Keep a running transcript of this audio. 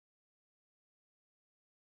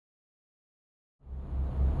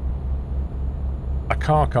A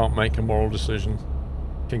car can't make a moral decision.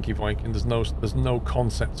 Kinky Viking. There's no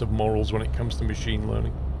concept of morals when it comes to machine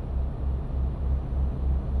learning.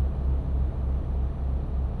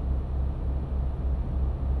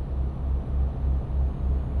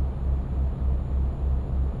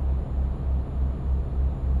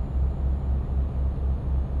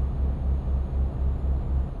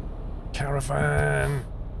 Caravan.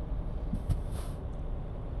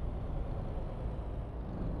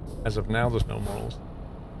 As of now, there's no morals.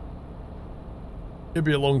 It'll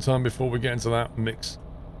be a long time before we get into that mix.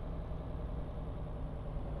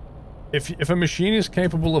 If a machine is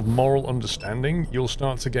capable of moral understanding, you'll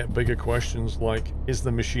start to get bigger questions like, is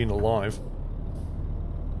the machine alive?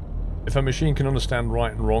 If a machine can understand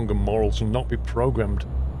right and wrong and morals and not be programmed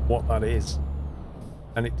what that is,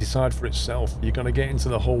 and it decide for itself, you're going to get into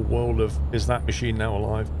the whole world of, is that machine now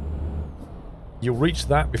alive? You'll reach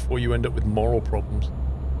that before you end up with moral problems.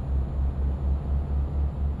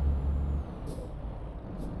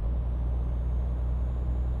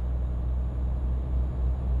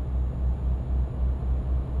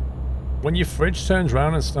 When your fridge turns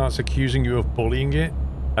around and starts accusing you of bullying it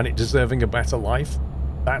and it deserving a better life,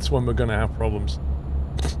 that's when we're going to have problems.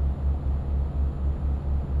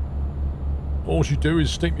 All you do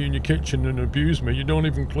is stick me in your kitchen and abuse me. You don't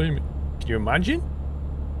even clean me. Can you imagine?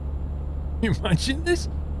 Can you imagine this?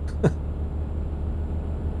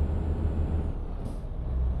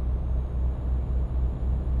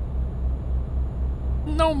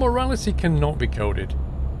 No, morality cannot be coded.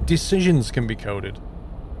 Decisions can be coded.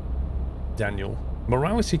 Daniel,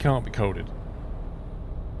 morality can't be coded.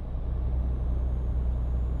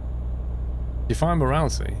 Define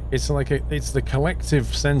morality. It's like it's the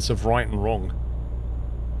collective sense of right and wrong.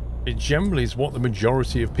 It generally is what the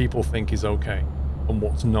majority of people think is okay and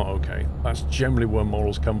what's not okay. That's generally where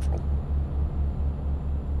morals come from.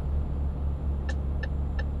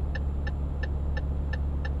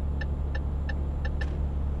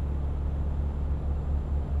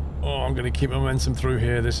 Oh, I'm going to keep momentum through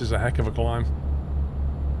here. This is a heck of a climb.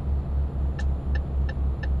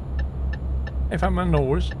 Hey, Fat Man, no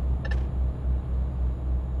worries.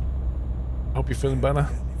 Hope you're feeling better.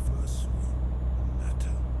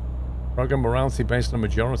 Program morality based on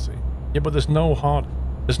majority. Yeah, but there's no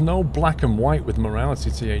black and white with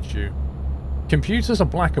morality, THU. Computers are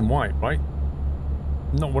black and white, right?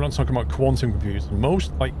 No, we're not talking about quantum computers.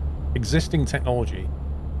 Most, like, existing technology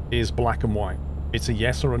is black and white. It's a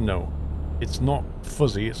yes or a no. It's not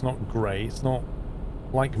fuzzy, it's not grey, it's not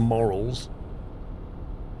like morals.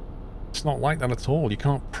 It's not like that at all. You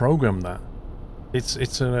can't program that.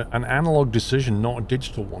 It's an analog decision, not a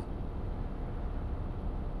digital one.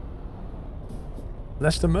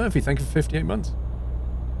 Lester Murphy, thank you for 58 months.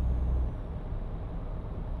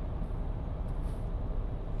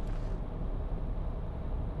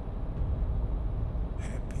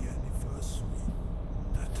 Happy anniversary,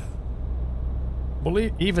 Nata. Well,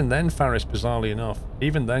 even then, Faris, bizarrely enough,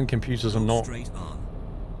 even then computers are not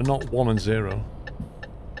 1 and 0.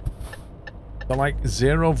 They're like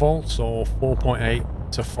 0 volts or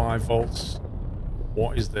 4.8 to 5 volts.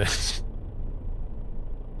 What is this?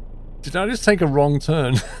 Did I just take a wrong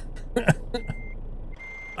turn?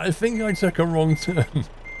 I think I took a wrong turn.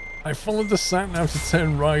 I followed the sat-nav to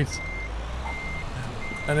turn right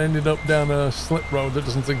and ended up down a slip road that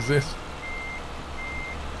doesn't exist.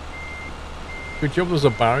 Good job there's a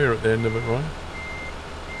barrier at the end of it, right?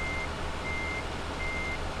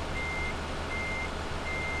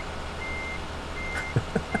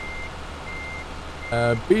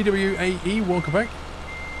 BWAE, welcome back.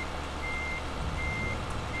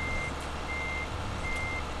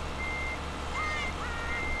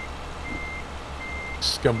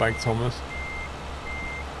 Scumbag Thomas.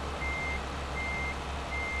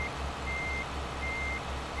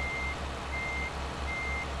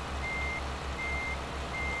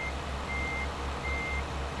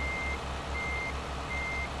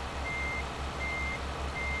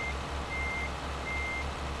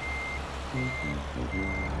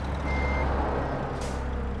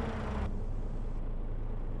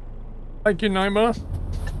 Thank you, Naima.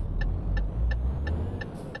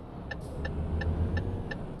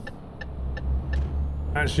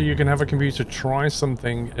 Actually, you can have a computer try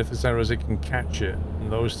something. If there's errors, it can catch it.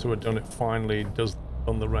 And those two have done it finally,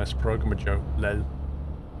 done the rest. Program a joke. Lol.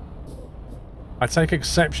 I take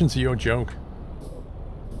exception to your joke.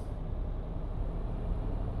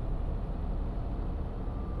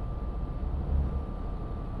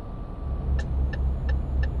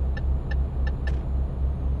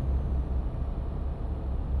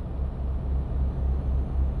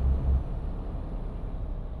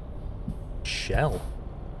 Shell.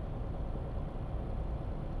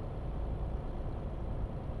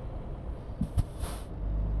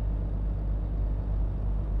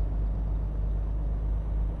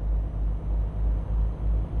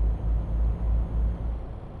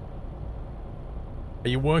 Are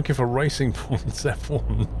you working for Racing Points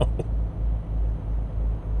F1? No.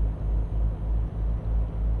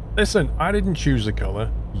 Listen, I didn't choose the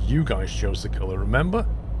colour. You guys chose the colour, remember?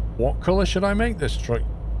 What colour should I make this truck?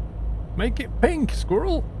 Make it pink,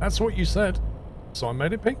 Squirrel. That's what you said. So I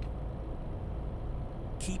made it pink.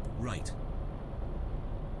 Keep right.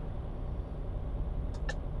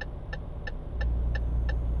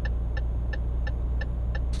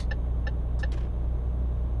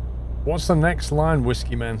 What's the next line,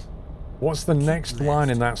 Whiskey Man? What's the next line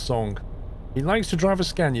in that song? He likes to drive a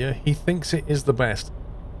Scania. He thinks it is the best.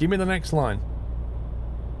 Give me the next line.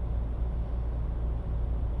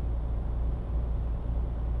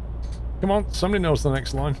 Come on, somebody knows the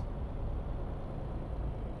next line.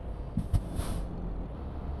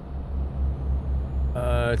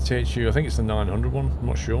 THU, I think it's the 900 one. I'm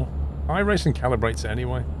not sure. iRacing calibrates it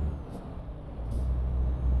anyway.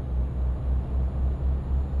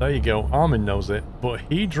 There you go. Armin knows it, but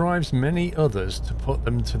he drives many others to put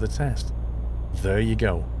them to the test. There you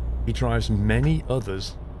go. He drives many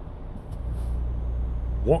others.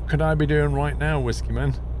 What could I be doing right now, Whiskey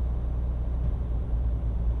Man?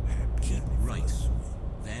 Keep right.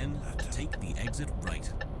 Then take the exit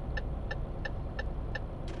right.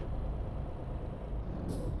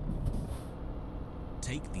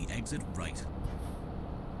 Take the exit right.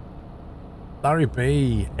 Larry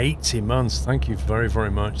B, 80 months. Thank you very,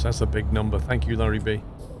 very much. That's a big number. Thank you, Larry B.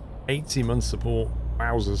 80 months support.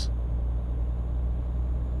 Wowzers.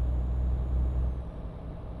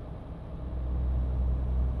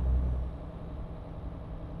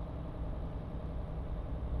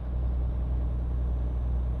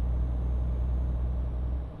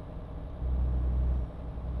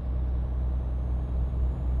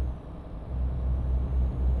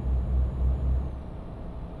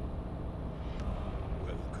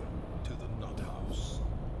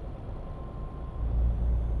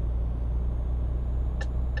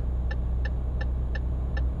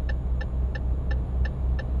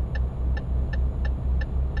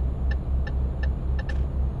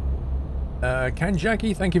 Ken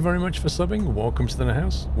Jackie, thank you very much for subbing. Welcome to the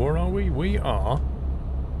house. Where are we? We are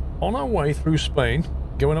on our way through Spain,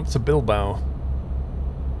 going up to Bilbao.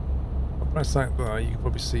 I'll press that there, you can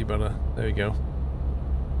probably see better. There you go.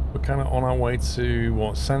 We're kind of on our way to,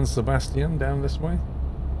 what, San Sebastian, down this way?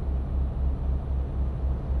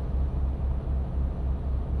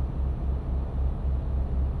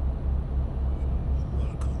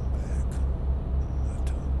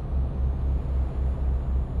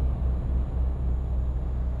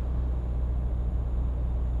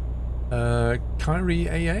 Kyrie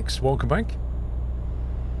AX, welcome back.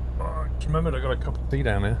 Oh, do you remember I got a cup of tea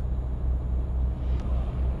down here?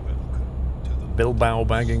 Bilbao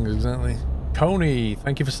bagging, exactly. Coney,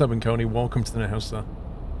 thank you for subbing, Coney. Welcome to the house, sir.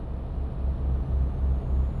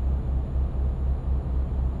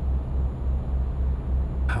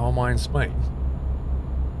 How am I in Spain?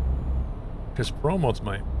 Just pro mods,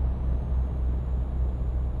 mate.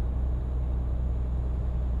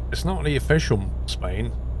 It's not the official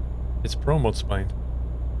Spain. It's pro mod Spain.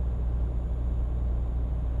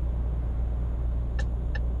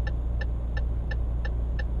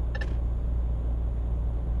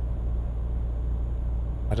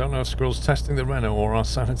 I don't know if Squirrel's testing the Renault or our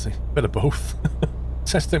sanity. Bit of both.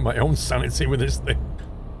 Testing my own sanity with this thing.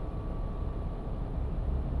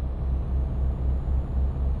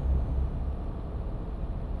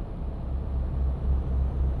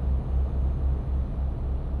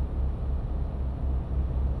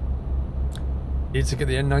 Need to get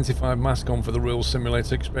the N95 mask on for the real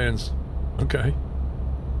simulator experience. Okay.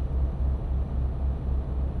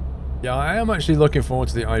 Yeah, I am actually looking forward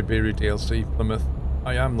to the Iberia DLC, Plymouth.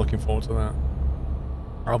 I am looking forward to that.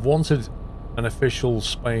 I've wanted an official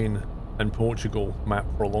Spain and Portugal map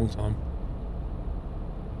for a long time.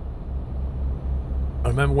 I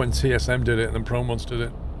remember when TSM did it and then ProMods did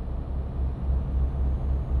it.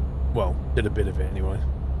 Well, did a bit of it anyway.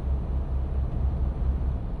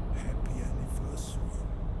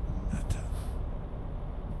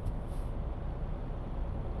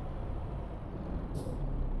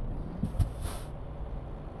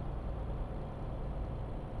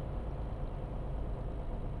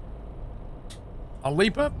 I'll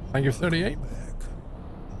leap up. Thank you, 38.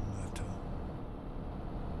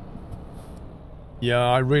 Yeah,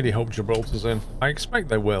 I really hope Gibraltar's in. I expect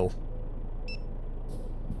they will.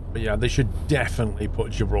 But yeah, they should definitely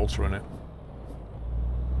put Gibraltar in it.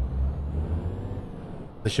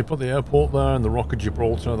 They should put the airport there and the Rock of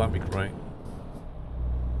Gibraltar. That'd be great.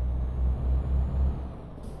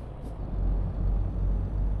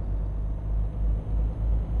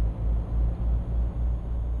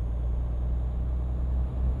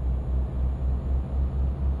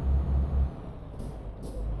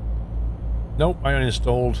 Nope, I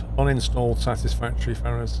uninstalled Satisfactory,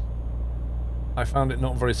 Ferris. I found it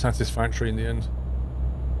not very satisfactory in the end.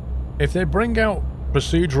 If they bring out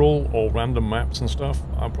procedural or random maps and stuff,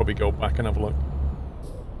 I'll probably go back and have a look.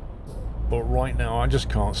 But right now, I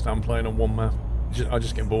just can't stand playing on one map. I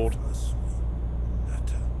just get bored.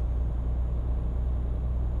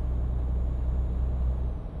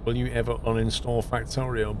 Will you ever uninstall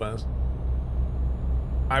Factorio, Baz?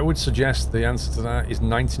 I would suggest the answer to that is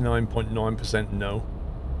 99.9% no.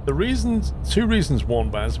 The reasons, two reasons, one,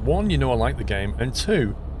 Baz. One, you know I like the game, and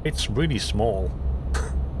two, it's really small.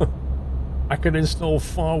 I could install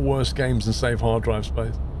far worse games and save hard drive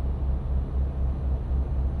space.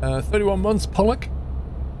 31 months, Pollock?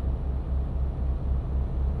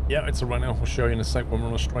 Yeah, it's a right now. I'll show you in a sec when we're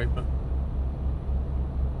on a straight bit.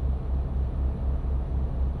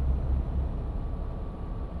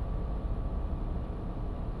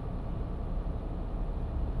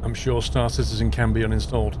 I'm sure Star Citizen can be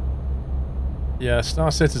uninstalled. Yeah,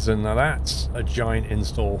 Star Citizen, now that's a giant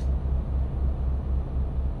install.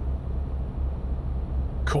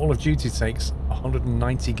 Call of Duty takes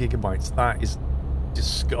 190 gigabytes. That is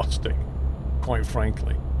disgusting, quite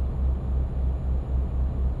frankly.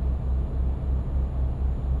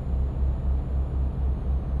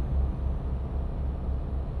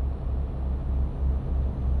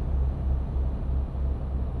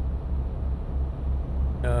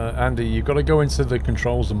 Andy, you've got to go into the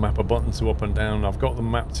controls and map a button to up and down. I've got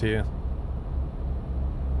them mapped here.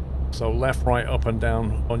 So left, right, up and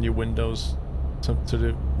down on your windows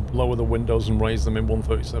to lower the windows and raise them in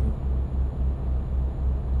 137.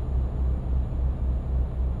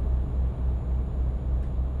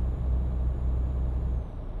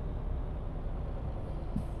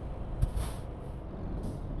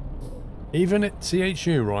 Even at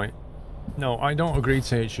THU, right? No, I don't agree,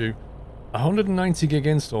 THU. 190 gig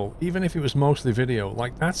install, even if it was mostly video,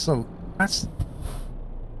 like that's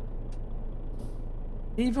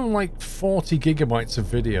even like 40 gigabytes of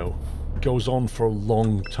video goes on for a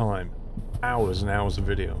long time, hours and hours of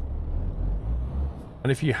video.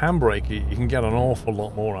 And if you handbrake it, you can get an awful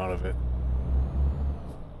lot more out of it.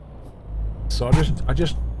 So I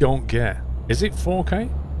just don't get. Is it 4K?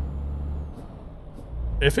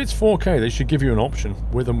 If it's 4K, they should give you an option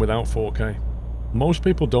with and without 4K. Most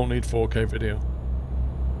people don't need 4K video.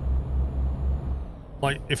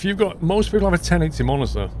 Like, if you've got... Most people have a 1080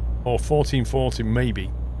 monitor, or 1440 maybe.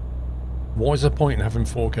 What is the point in having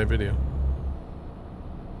 4K video?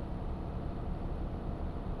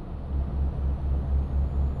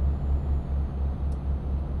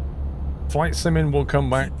 Flight Simming will come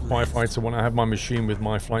back, Firefighter, when I have my machine with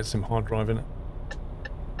my Flight Sim hard drive in it.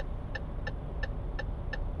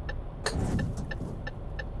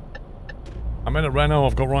 I'm in a Renault,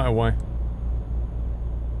 I've got right away.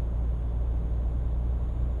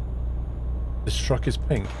 This truck is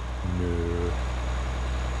pink. No.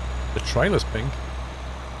 The trailer's pink.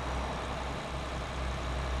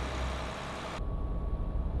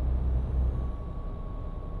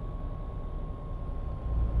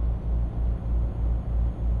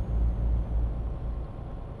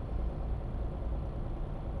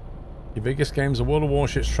 Your biggest games are World of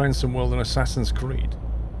Warships, Train World, and Assassin's Creed.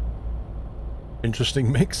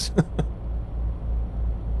 Interesting mix.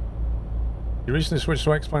 You recently switched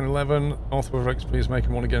to X-Plane 11. Author XP is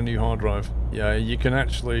making want to get a new hard drive. Yeah, you can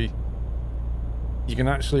actually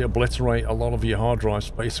obliterate a lot of your hard drive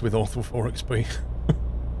space with Author 4 XP.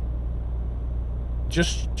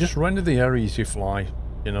 just render the areas you fly.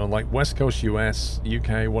 You know, like West Coast US,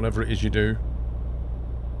 UK, whatever it is you do.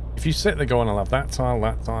 If you sit there going, I'll have that tile,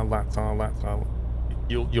 that tile, that tile, that tile,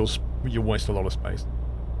 you'll waste a lot of space.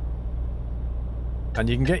 And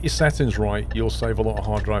you can get your settings right, you'll save a lot of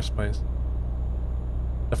hard drive space.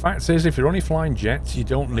 The fact is, if you're only flying jets, you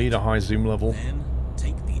don't need a high zoom level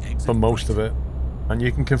for most of it. And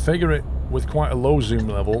you can configure it with quite a low zoom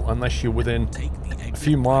level unless you're within a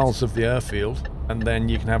few miles of the airfield, and then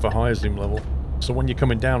you can have a higher zoom level. So when you're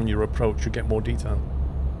coming down on your approach, you get more detail.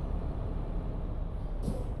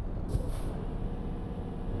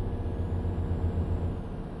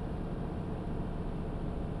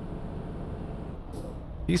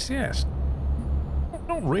 DCS?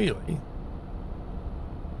 Not really.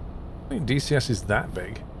 I don't think DCS is that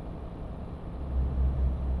big.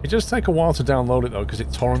 It does take a while to download it though, because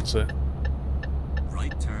it torrents it.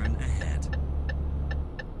 Right turn ahead.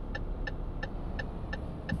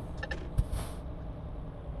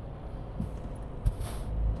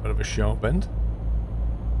 Bit of a sharp bend.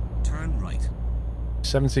 Turn right.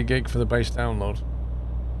 70 gig for the base download.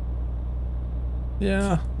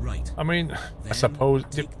 Yeah, right. I mean, I suppose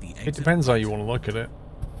it depends how you want to look at it.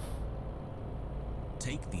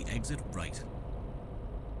 take the exit right.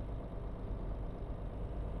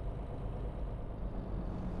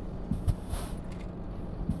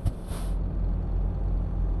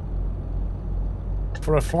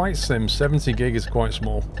 For a flight sim, 70 gig is quite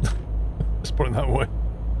small. Let's put it that way.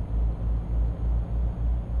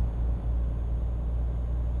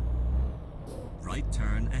 Right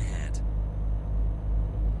turn ahead.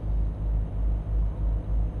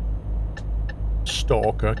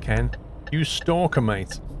 Stalker, Ken. You stalker,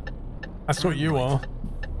 mate. That's what you are.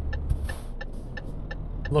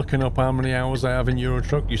 Looking up how many hours I have in Euro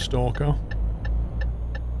Truck, you stalker.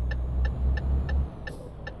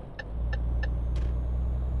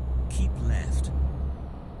 Keep left.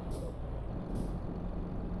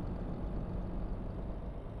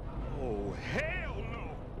 Oh, hell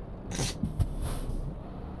no!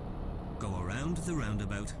 Go around the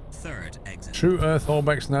roundabout. Third exit. True Earth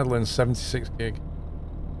Orbex Netherlands 76 gig.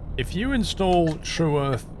 If you install True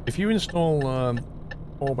Earth, if you install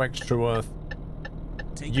Orbex True Earth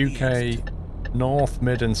Take the UK exit. North,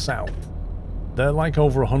 Mid and South, they're like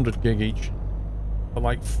over 100 gig each. They're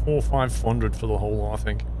like 400 or 500 for the whole lot, I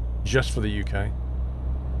think, just for the UK.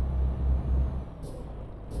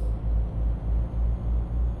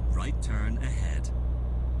 Right turn ahead.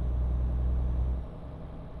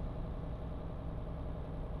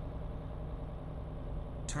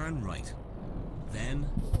 Turn right. Then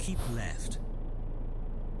keep left.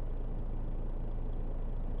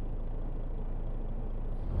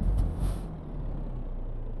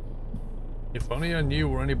 If only I knew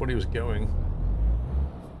where anybody was going.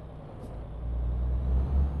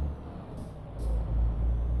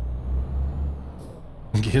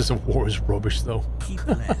 Gears of War is rubbish though. Keep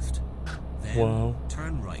left. Then Wow.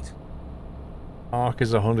 turn right. Arc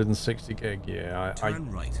is 160 gig, yeah,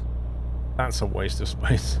 Turn right. that's a waste of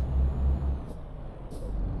space.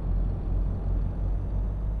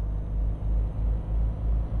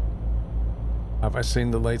 Have I seen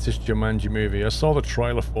the latest Jumanji movie? I saw the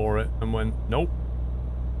trailer for it and went, nope.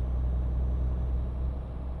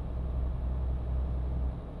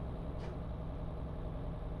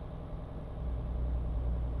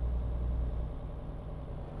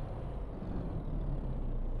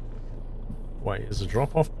 Wait, is a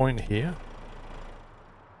drop-off point here?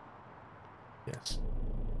 Yes.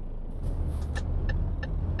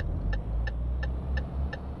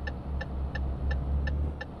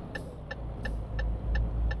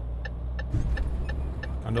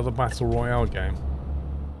 Another Battle Royale game.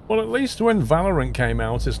 Well, at least when Valorant came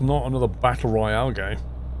out, it's not another Battle Royale game.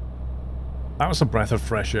 That was a breath of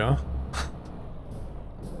fresh air.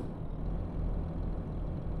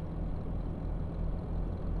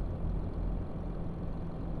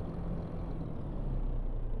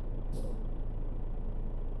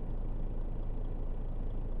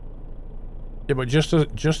 Yeah, but just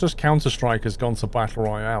as Counter-Strike has gone to Battle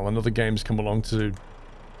Royale, another game's come along to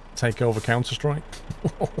take over Counter-Strike.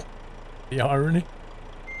 The irony.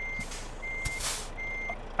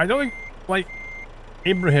 I don't think, like,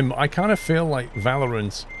 Ibrahim, I kind of feel like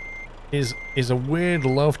Valorant is a weird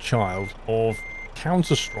love child of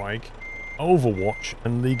Counter-Strike, Overwatch,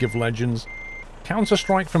 and League of Legends.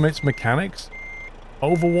 Counter-Strike from its mechanics,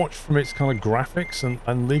 Overwatch from its kind of graphics,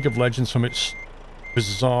 and League of Legends from its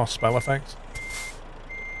bizarre spell effects.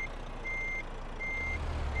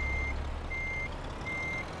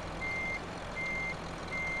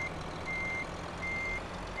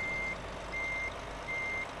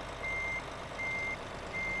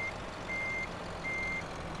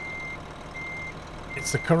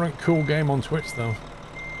 It's the current cool game on Twitch, though.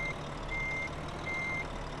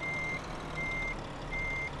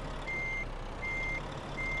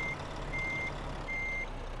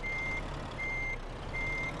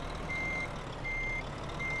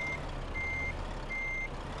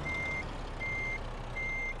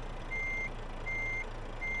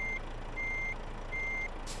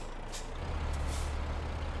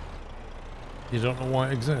 You don't know why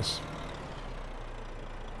it exists.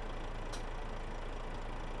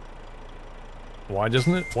 Why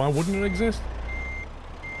doesn't it? Why wouldn't it exist?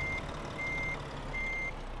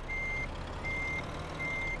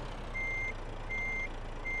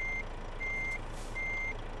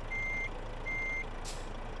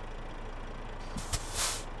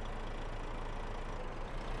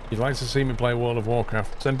 You'd like to see me play World of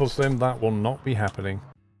Warcraft? Simple Sim, that will not be happening.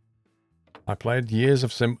 I played years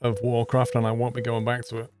of Warcraft and I won't be going back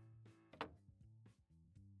to it.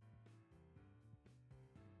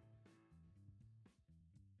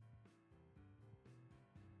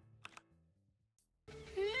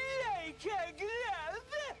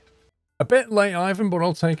 A bit late, Ivan, but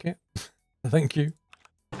I'll take it. Thank you.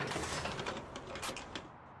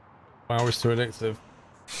 Wow, it's too addictive.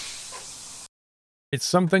 It's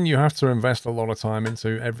something you have to invest a lot of time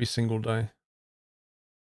into every single day.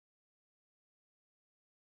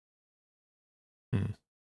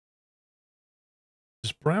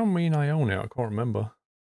 Does brown mean I own it? I can't remember.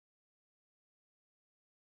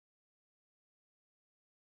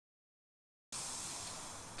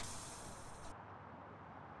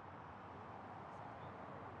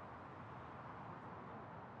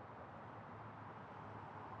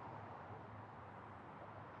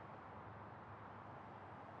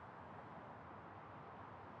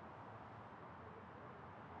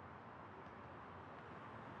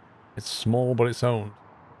 It's small, but it's owned.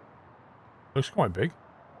 Looks quite big.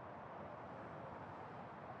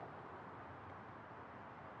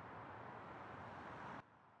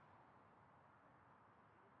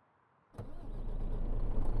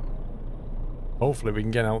 Hopefully we can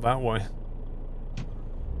get out that way.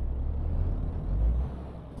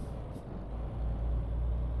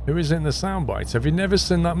 Who is in the soundbites? Have you never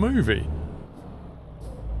seen that movie?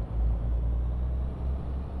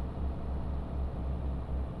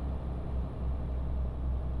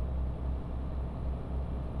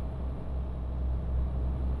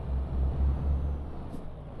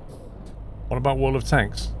 What about World of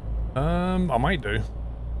Tanks? I might do.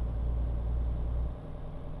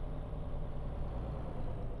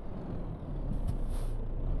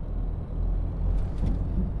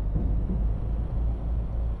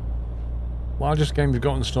 Largest game we've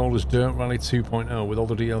got installed is Dirt Rally 2.0 with all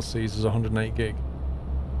the DLCs is 108 gig.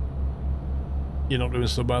 You're not doing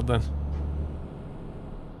so bad then.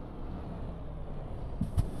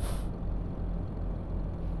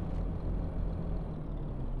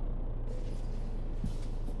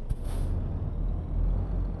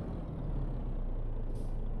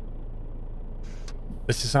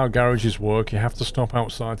 This is how garages work. You have to stop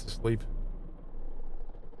outside to sleep.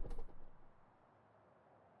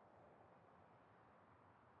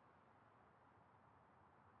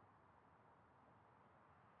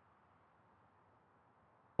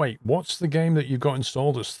 Wait, what's the game that you've got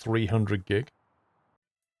installed that's 300 gig?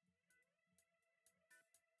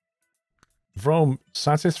 Vrome,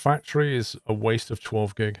 Satisfactory is a waste of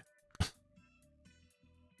 12 gig.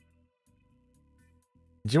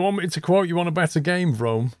 Do you want me to quote you on a better game,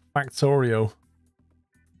 Vrome? Factorio.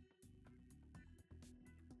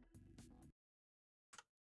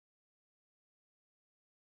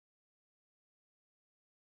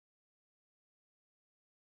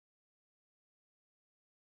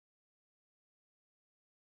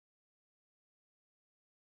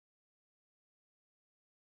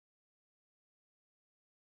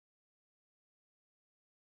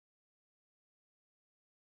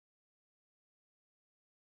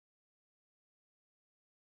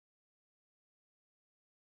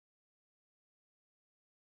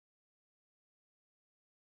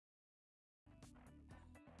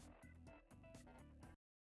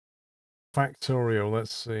 Factorio,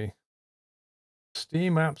 let's see.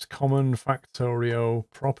 Steam apps, common, Factorio,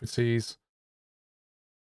 properties.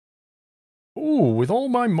 Ooh, with all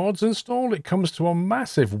my mods installed, it comes to a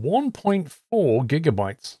massive 1.4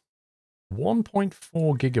 gigabytes.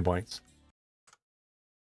 1.4 gigabytes.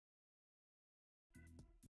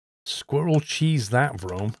 Squirrel cheese that,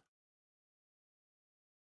 Vrome.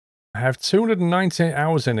 I have 298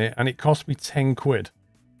 hours in it, and it cost me 10 quid.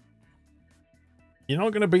 You're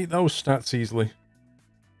not going to beat those stats easily.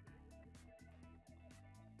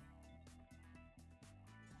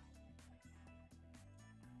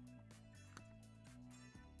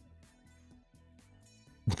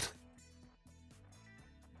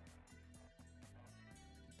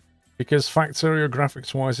 Because Factorio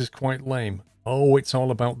graphics-wise is quite lame. Oh, it's all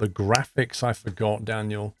about the graphics, I forgot,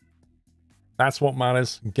 Daniel. That's what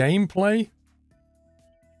matters. Gameplay?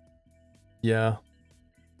 Yeah.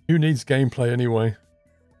 Who needs gameplay anyway?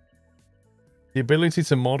 The ability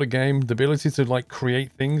to mod a game, the ability to, like,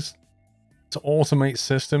 create things, to automate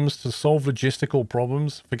systems, to solve logistical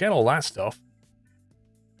problems. Forget all that stuff.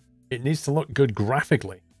 It needs to look good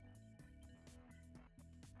graphically.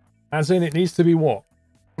 As in, it needs to be what?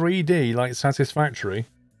 3D, like Satisfactory.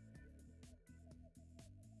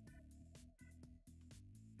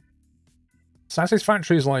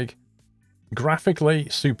 Satisfactory is, like, graphically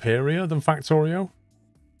superior than Factorio.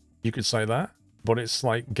 You could say that. But it's,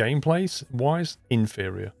 like, gameplay-wise,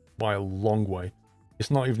 inferior by a long way. It's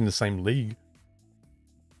not even the same league.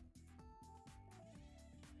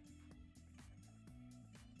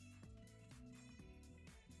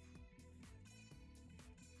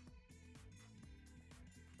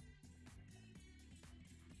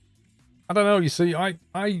 I don't know, you see,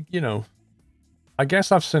 you know, I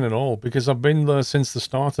guess I've seen it all because I've been there since the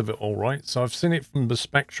start of it all, right? So I've seen it from the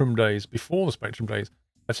Spectrum days, before the Spectrum days.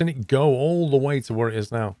 I've seen it go all the way to where it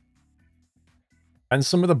is now. And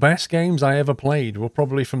some of the best games I ever played were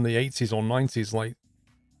probably from the 80s or 90s, like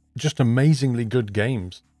just amazingly good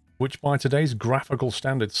games, which by today's graphical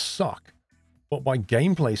standards suck, but by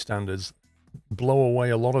gameplay standards blow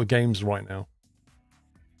away a lot of games right now.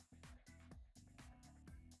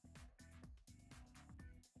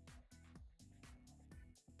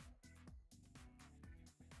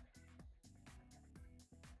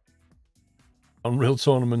 Unreal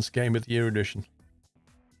Tournament's Game of the Year edition.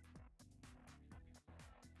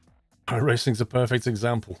 iRacing's a perfect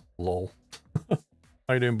example. Lol.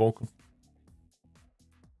 How you doing, Balkan?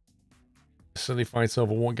 Silly fights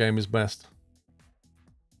over what game is best.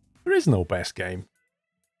 There is no best game.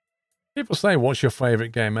 People say, what's your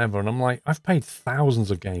favourite game ever? And I'm like, I've played thousands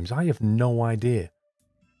of games. I have no idea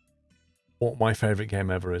what my favourite game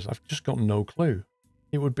ever is. I've just got no clue.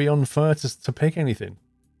 It would be unfair to pick anything.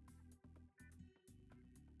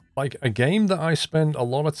 Like, a game that I spend a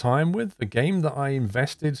lot of time with, a game that I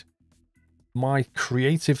invested my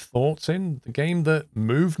creative thoughts in, the game that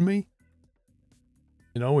moved me,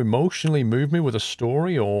 you know, emotionally moved me with a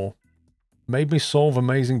story, or made me solve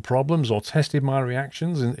amazing problems, or tested my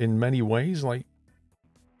reactions in many ways, like,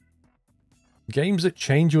 games that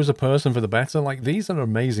change you as a person for the better, like, these are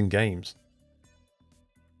amazing games.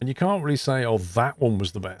 And you can't really say, oh, that one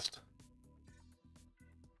was the best.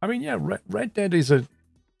 I mean, yeah, Red Dead is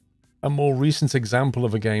a more recent example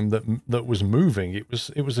of a game that was moving. It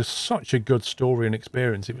was such a good story and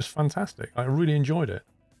experience. It was fantastic. I really enjoyed it.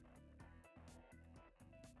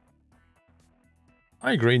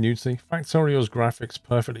 I agree, Newtsy. Factorio's graphics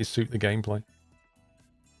perfectly suit the gameplay.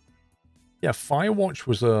 Yeah, Firewatch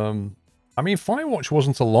was I mean, Firewatch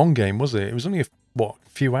wasn't a long game, was it? It was only a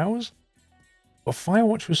few hours? But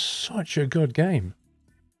Firewatch was such a good game.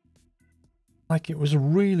 Like, it was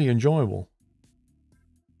really enjoyable.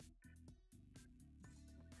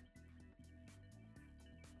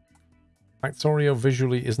 Factorio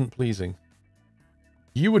visually isn't pleasing.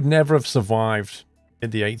 You would never have survived in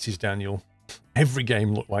the 80s, Daniel. Every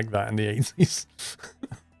game looked like that in the 80s.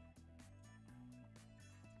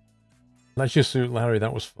 Let's just suit Larry,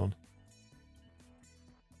 that was fun.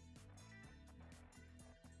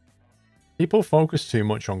 People focus too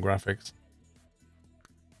much on graphics.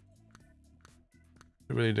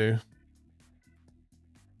 They really do.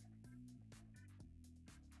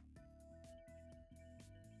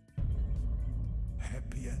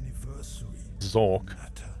 Happy anniversary. Zork.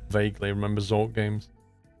 Vaguely remember Zork games.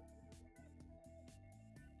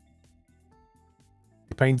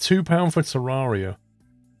 You're paying £2 for Terraria,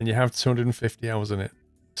 and you have 250 hours in it.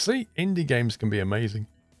 See, indie games can be amazing.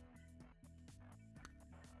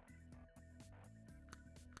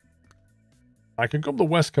 I could go up the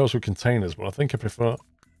West Coast with containers, but I think I prefer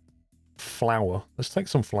flour. Let's take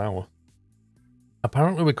some flour.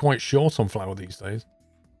 Apparently we're quite short on flour these days.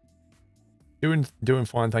 Doing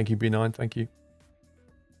fine, thank you, B9, thank you.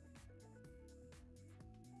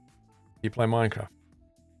 You play Minecraft?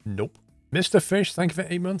 Nope. Mr. Fish, thank you for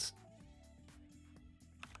 8 months.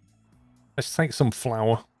 Let's take some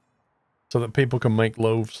flour so that people can make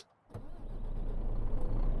loaves.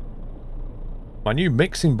 My new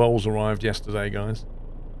mixing bowls arrived yesterday, guys.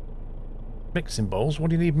 Mixing bowls? What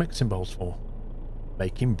do you need mixing bowls for?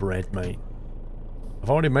 Making bread, mate. I've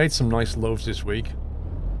already made some nice loaves this week.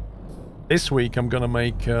 This week I'm gonna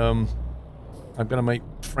make French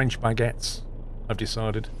baguettes, I've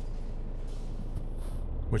decided.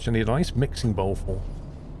 Which I need a nice mixing bowl for.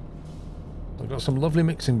 I've got some lovely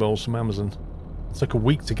mixing bowls from Amazon. It took a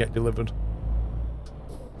week to get delivered.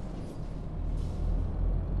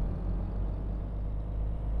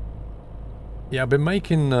 Yeah, I've been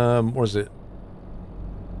making, what is it?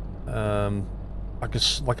 Like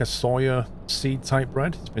a soya seed type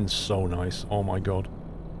bread. It's been so nice. Oh my god.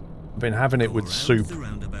 I've been having it with soup.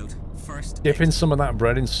 Dipping some of that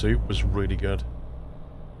bread in soup was really good.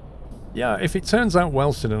 Yeah, if it turns out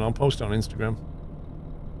well, Sidon, I'll post it on Instagram.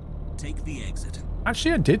 Take the exit.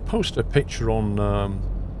 Actually, I did post a picture on,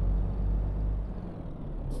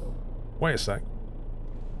 wait a sec.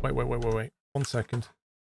 Wait. 1 second.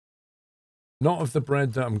 Not of the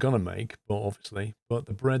bread that I'm gonna make, but obviously, but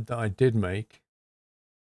the bread that I did make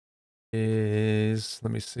is,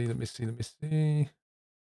 let me see.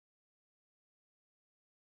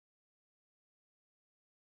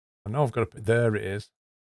 I know I've got to put, there it is.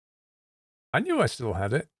 I knew I still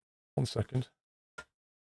had it. 1 second.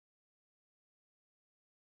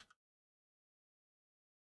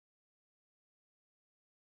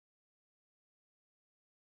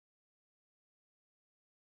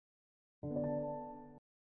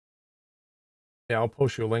 Yeah, I'll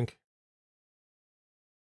post you a link.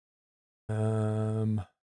 There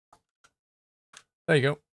you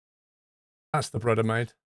go. That's the bread I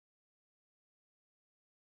made.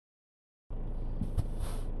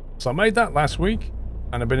 So I made that last week,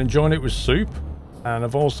 and I've been enjoying it with soup, and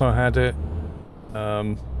I've also had it.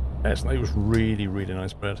 It was really, really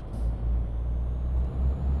nice bread.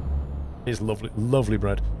 It's lovely, lovely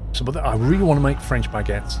bread. So, but I really want to make French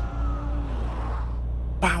baguettes.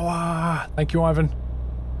 Power! Thank you, Ivan.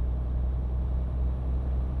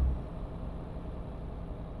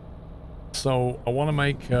 So I want to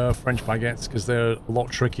make French baguettes because they're a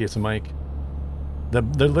lot trickier to make. They're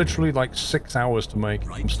literally like 6 hours to make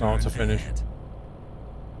from start to finish.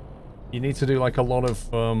 You need to do like a lot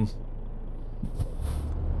of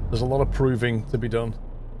there's a lot of proving to be done.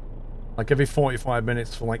 Like every 45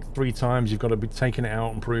 minutes for like 3 times you've got to be taking it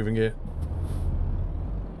out and proving it.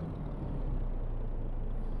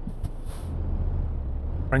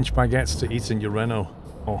 French baguettes to eat in your Renault.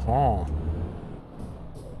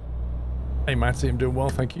 Hey Matty, I'm doing well,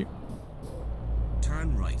 thank you.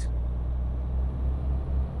 Turn right.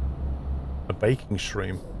 A baking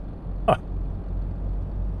stream. Huh.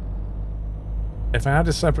 If I had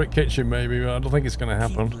a separate kitchen, maybe, but I don't think it's going to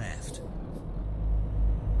happen. Keep left.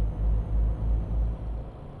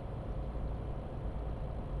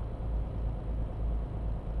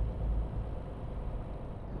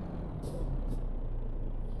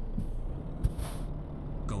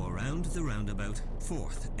 Go around the roundabout,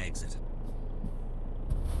 4th exit.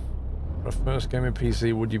 For a first gaming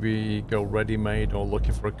PC, would you go ready-made or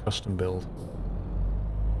looking for a custom build?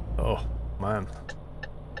 Oh, man.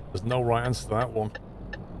 There's no right answer to that one.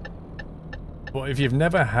 But if you've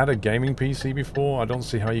never had a gaming PC before, I don't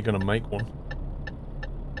see how you're going to make one.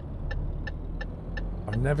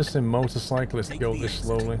 I've never seen motorcyclists go this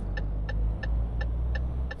slowly.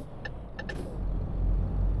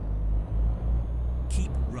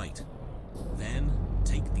 Keep right. Then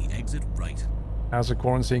take the exit right. How's the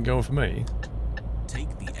quarantine going for me? Take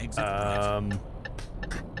the exit right.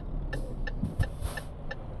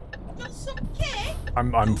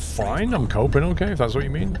 I'm fine. I'm coping okay, if that's what you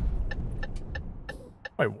mean.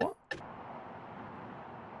 Wait, what?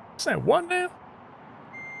 Say what now?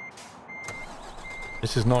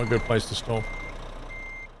 This is not a good place to stop.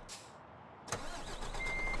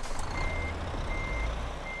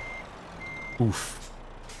 Oof.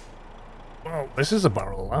 Well, this is a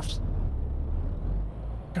barrel of laughs.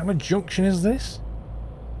 What kind of junction is this?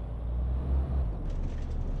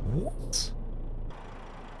 What?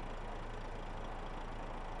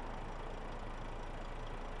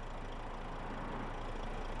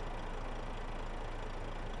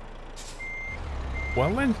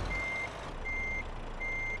 Well then.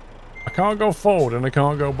 I can't go forward and I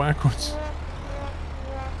can't go backwards.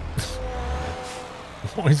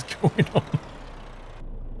 What is going on?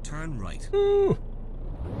 Turn right. Ooh.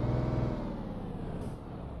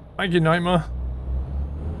 Thank you, Nightmare.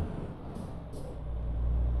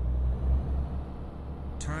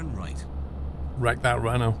 Turn right. Wreck that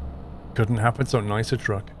Renault. Couldn't happen to a nicer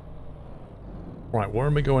truck. Right, where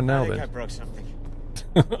am I going now then? I broke something.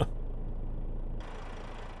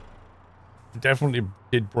 Definitely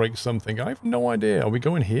did break something. I have no idea. Are we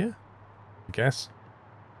going here? I guess.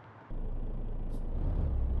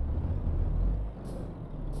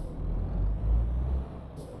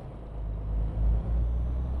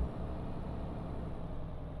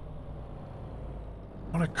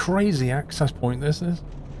 What a crazy access point this is.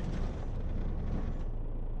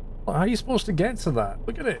 How are you supposed to get to that?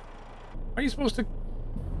 Look at it. How are you supposed to...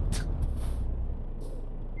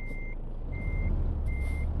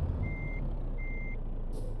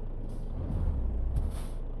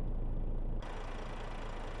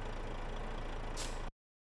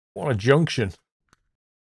 What a junction.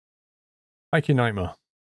 Thank you, Nightmare.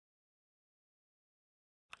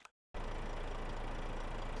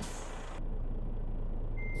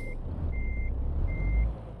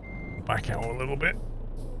 Back out a little bit.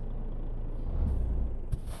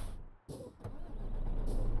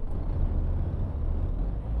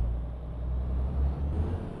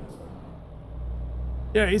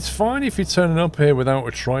 Yeah, it's fine if you're turning up here without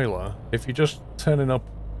a trailer. If you're just turning up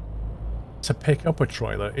to pick up a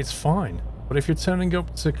trailer, it's fine. But if you're turning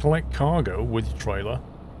up to collect cargo with your trailer,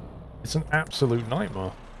 it's an absolute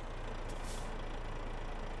nightmare.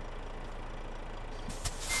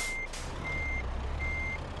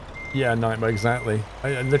 Yeah, Nightmare, exactly.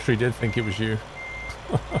 I literally did think it was you.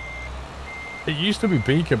 It used to be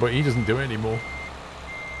Beaker, but he doesn't do it anymore.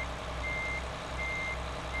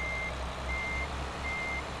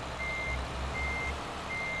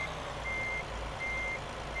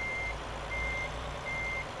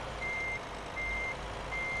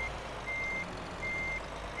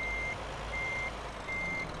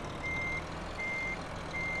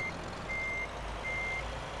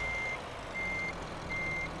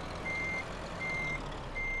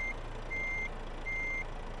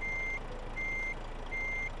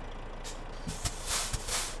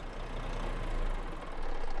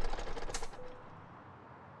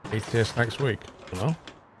 ATS next week. No?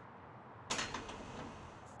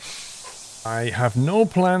 I have no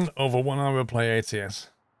plan over when I will play ATS.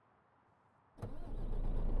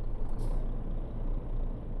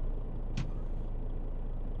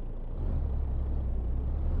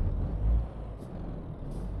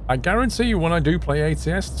 I guarantee you when I do play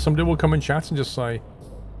ATS, somebody will come in chat and just say,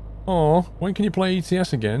 "Oh, when can you play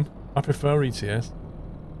ETS again? I prefer ETS."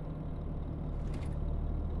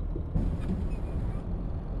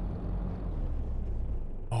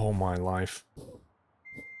 Oh my life.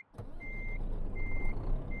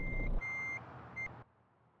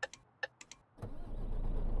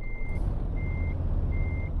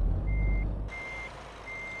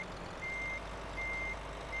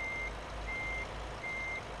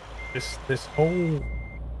 This whole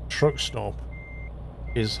truck stop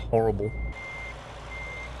is horrible.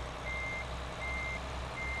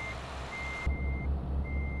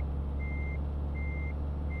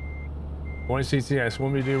 When it's ETS,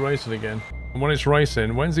 when will you do racing again? And when it's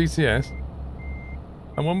racing, when's ETS?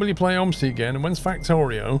 And when will you play OMSI again? And when's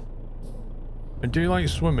Factorio? And do you like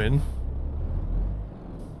swimming?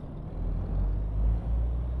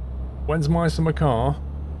 When's My Summer Car?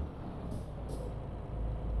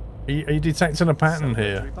 Are you detecting a pattern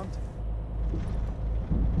here?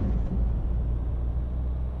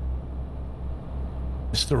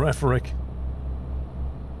 Mr. Referick.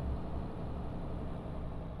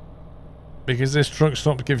 Because this truck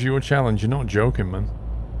stop gives you a challenge. You're not joking, man.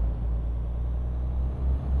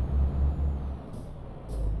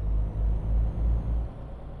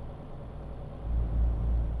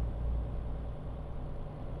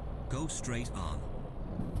 Go straight on.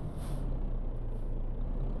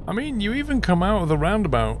 I mean, you even come out of the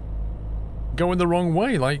roundabout going the wrong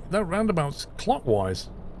way. Like, that roundabout's clockwise.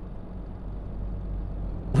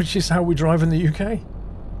 Which is how we drive in the UK.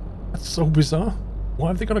 That's so bizarre. Why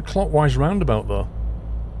have they got a clockwise roundabout, though?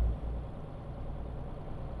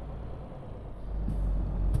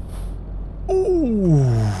 Ooh.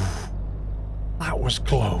 That was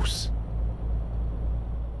close.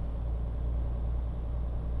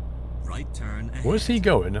 Right turn ahead. Where's he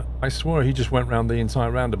going? I swear he just went round the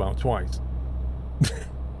entire roundabout twice.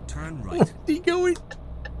 Turn right. Where's he going?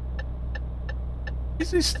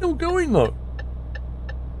 Is he still going, though?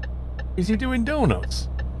 Is he doing donuts?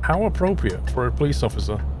 How appropriate for a police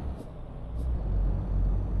officer.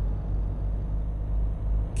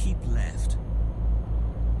 Keep left.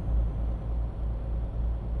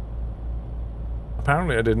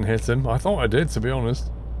 Apparently I didn't hit him. I thought I did, to be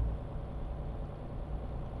honest.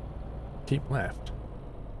 Keep left.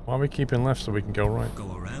 Why are we keeping left so we can go right?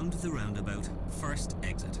 Go around the roundabout. First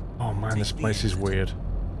exit. Oh man, this Take the place is exit. weird.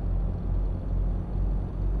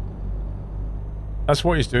 That's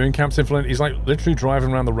what he's doing, Captain Flint. He's like literally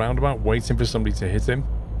driving around the roundabout waiting for somebody to hit him.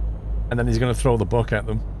 And then he's going to throw the book at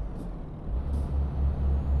them.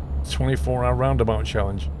 24-hour roundabout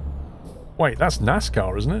challenge. Wait, that's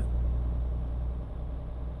NASCAR, isn't it?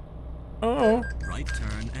 Oh. Right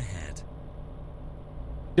turn ahead.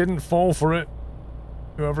 Didn't fall for it.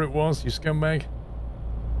 Whoever it was, you scumbag.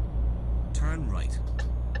 Turn right.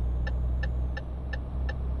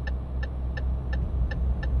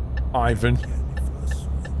 Ivan.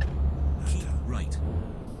 Keep right.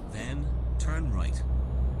 Then turn right.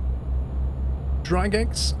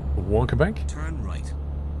 Dragex. Walkerbank. Turn right.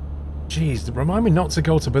 Jeez, remind me not to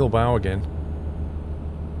go to Bilbao again.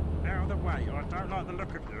 Out of the way, I don't like the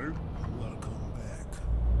look of you. Welcome back,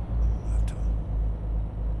 Matter.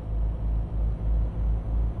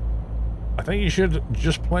 I think you should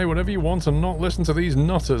just play whatever you want and not listen to these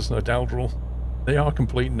nutters, Adaldril. They are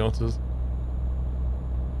complete nutters.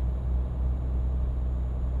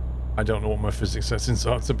 I don't know what my physics settings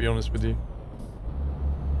are, to be honest with you.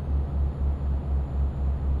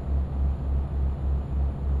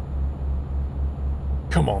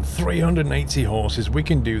 Come on, 380 horses, we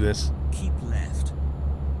can do this. Keep left.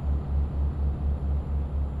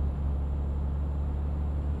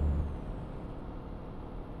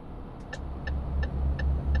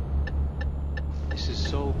 This is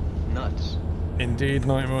so nuts. Indeed,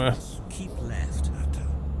 Nightmare. Keep left.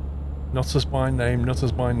 Nutters by name,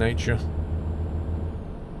 nutters by nature.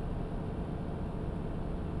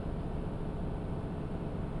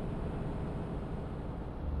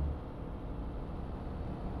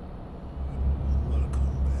 Welcome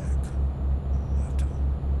back, Matter.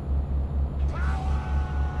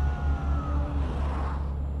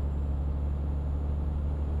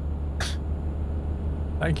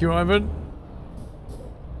 Thank you, Ivan.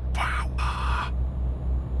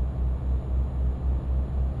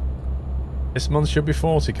 This month should be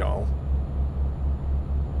 40, Carl.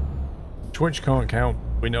 Twitch can't count.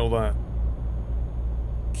 We know that.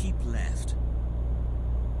 Keep left.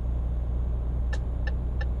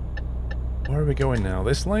 Where are we going now?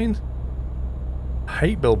 This lane? I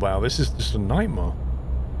hate Bilbao. This is just a nightmare.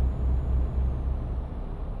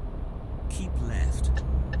 Keep left.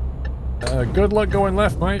 Good luck going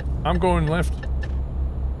left, mate. I'm going left.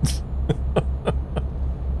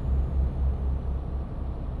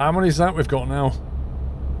 How many's that we've got now?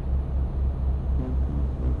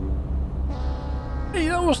 Hey,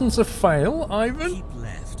 that wasn't a fail, Ivan. Keep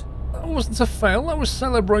left. That wasn't a fail. That was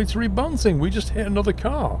celebratory bunting. We just hit another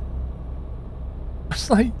car. It's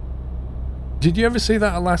like... Did you ever see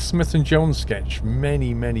that last Smith and Jones sketch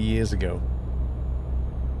many, many years ago?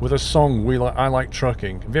 With a song, I Like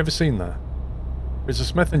Trucking. Have you ever seen that? It's a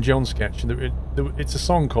Smith and Jones sketch. And it's a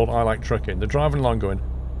song called I Like Trucking. They're driving along going,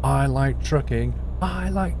 I like trucking, I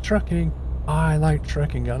like trucking, I like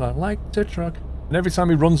trucking, and I like to truck. And every time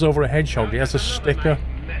he runs over a hedgehog, he has a sticker.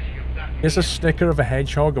 He has a sticker of a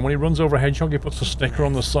hedgehog, and when he runs over a hedgehog, he puts a sticker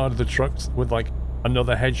on the side of the truck with, like,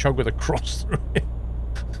 another hedgehog with a cross through it.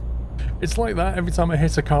 It's like that every time I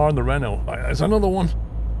hit a car in the Renault. There's another one.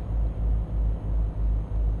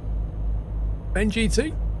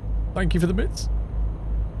 NGT, thank you for the bits.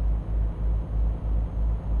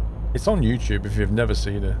 It's on YouTube if you've never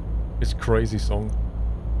seen it. It's a crazy song.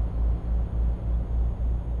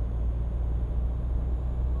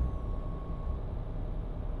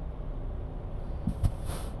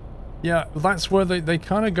 Yeah, that's where they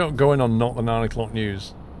kind of got going on Not the 9 O'Clock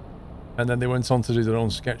News. And then they went on to do their own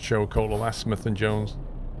sketch show called The Last Smith and Jones.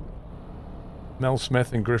 Mel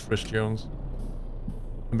Smith and Griffiths Jones.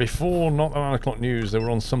 And before Not the 9 O'Clock News, they were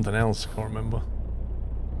on something else, I can't remember.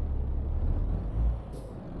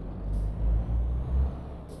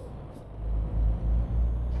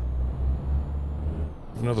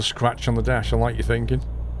 Another scratch on the dash, I like you thinking.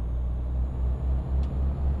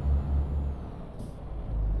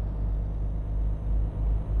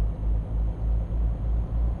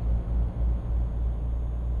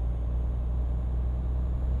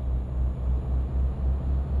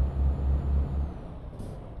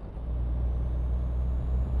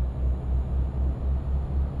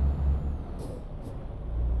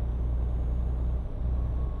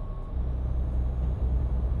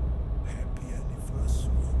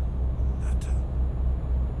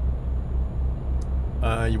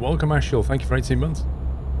 You're welcome, Ashil. Thank you for 18 months.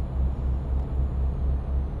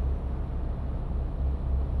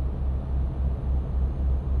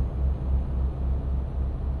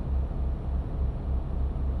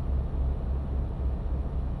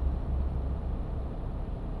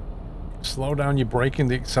 Slow down, you're breaking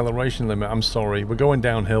the acceleration limit. I'm sorry, we're going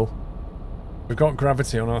downhill. We've got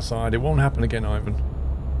gravity on our side. It won't happen again, Ivan.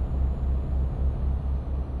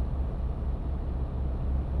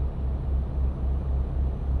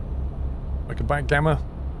 Welcome back, Gamma.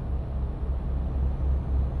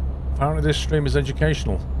 Apparently this stream is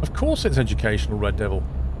educational. Of course it's educational, Red Devil.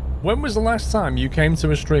 When was the last time you came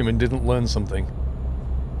to a stream and didn't learn something?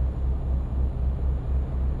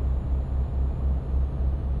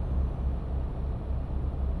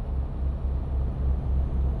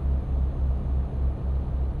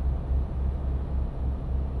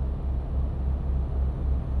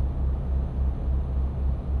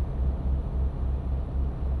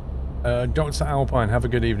 Dr. Alpine, have a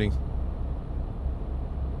good evening.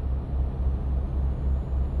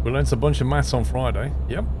 We learnt a bunch of maths on Friday.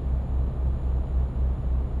 Yep.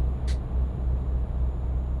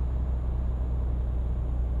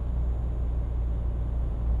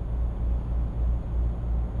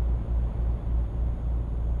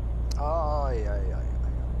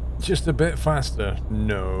 Just a bit faster.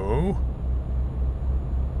 No.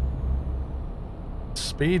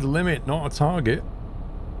 Speed limit, not a target.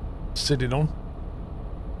 Sitting on.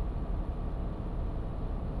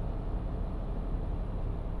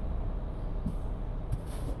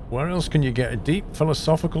 Where else can you get a deep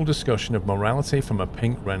philosophical discussion of morality from a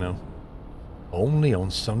pink Renault? Only on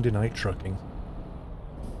Sunday Night Trucking.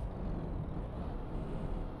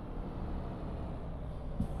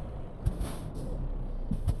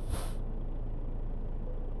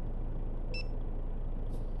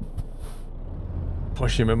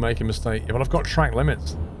 Push him and make a mistake. Yeah, well, I've got track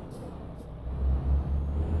limits.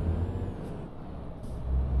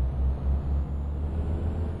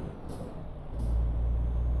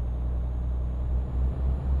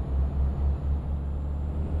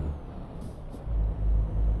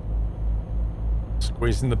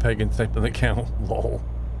 Squeezing the peg and taking the count. Lol.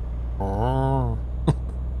 Oh.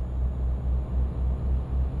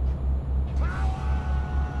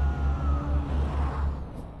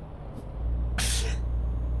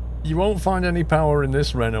 You won't find any power in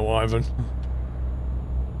this Renault, Ivan.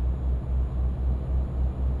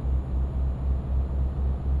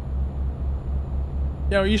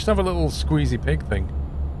 Yeah, we used to have a little squeezy pig thing.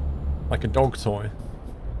 Like a dog toy.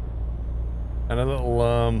 And a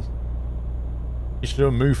little, you used to do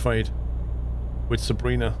a moo fade with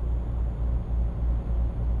Sabrina.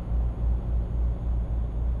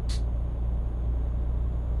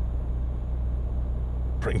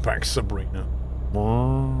 Bring back Sabrina.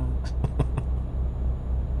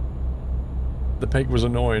 The pig was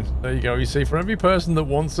annoying. There you go. You see, for every person that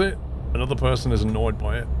wants it, another person is annoyed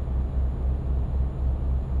by it.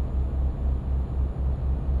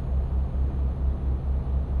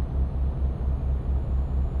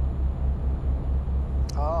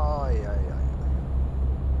 Oh, yeah.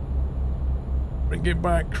 Bring it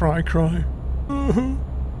back, cry, cry.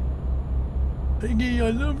 Piggy, I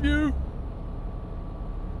love you.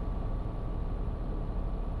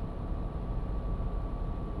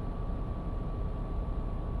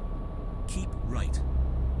 Keep right.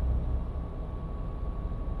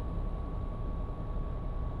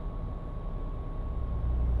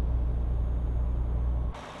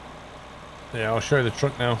 Yeah, I'll show you the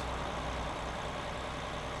truck now.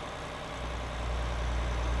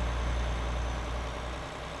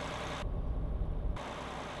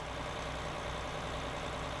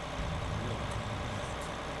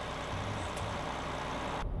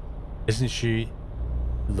 Isn't she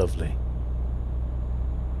lovely?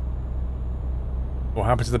 What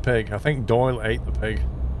happened to the pig? I think Doyle ate the pig.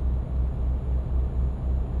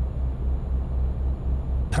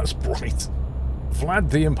 That's bright. Vlad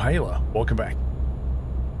the Impaler, welcome back.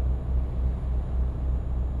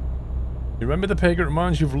 You remember the pig? It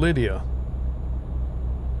reminds you of Lydia.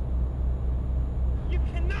 You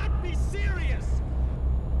cannot be serious!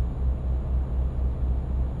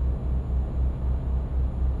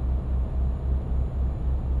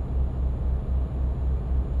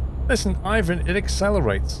 Listen, Ivan, it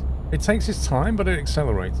accelerates. It takes its time, but it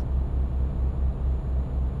accelerates.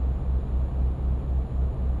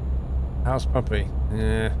 House puppy.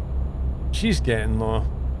 Yeah. She's getting there.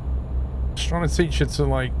 Just trying to teach her to,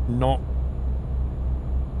 like, not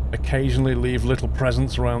occasionally leave little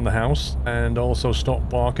presents around the house and also stop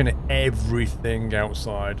barking at everything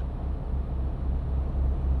outside.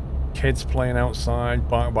 Kids playing outside,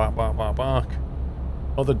 bark, bark, bark, bark, bark.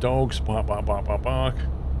 Other dogs, bark, bark, bark, bark, bark.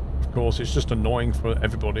 Of course, it's just annoying for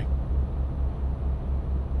everybody.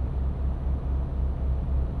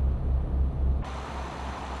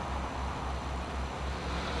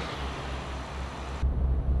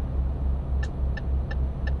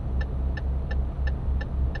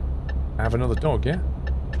 I have another dog, yeah?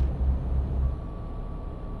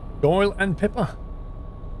 Doyle and Pippa.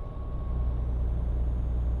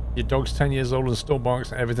 Your dog's 10 years old and still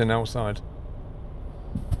barks at everything outside.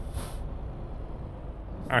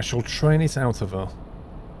 I shall train it out of her.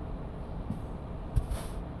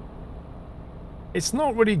 It's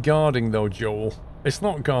not really guarding though, Joel. It's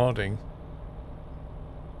not guarding.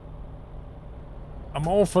 I'm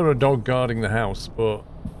all for a dog guarding the house, but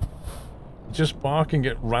just barking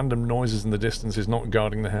at random noises in the distance is not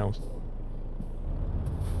guarding the house.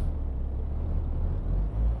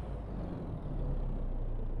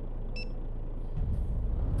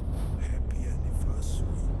 Happy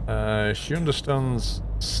anniversary. She understands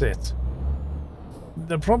sit.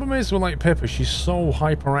 The problem is with like Pippa, she's so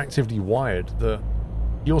hyperactively wired that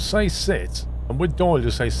you'll say sit, and with Doyle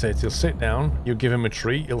you'll say sit, he'll sit down, you'll give him a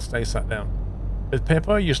treat, he'll stay sat down. With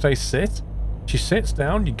Pippa, you say sit, she sits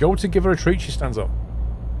down, you go to give her a treat, she stands up.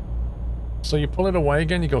 So you pull it away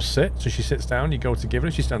again, you go sit, so she sits down, you go to give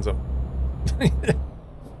her, she stands up.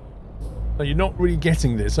 Now you're not really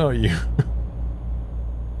getting this, are you?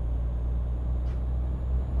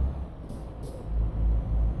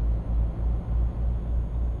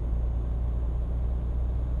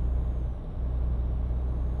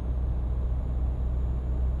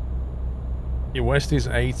 Your West is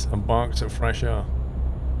 8 and barks at fresh air.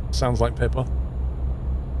 Sounds like Pippa.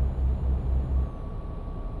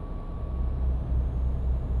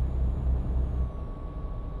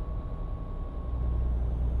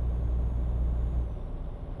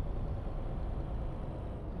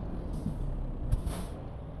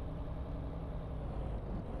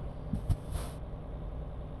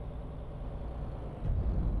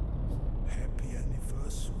 Happy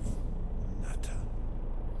anniversary, Nata.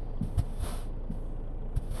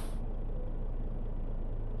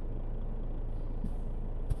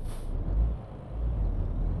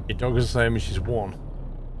 Your dog is the same as she's 1.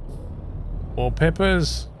 Well,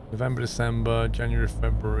 Pippa's November, December, January,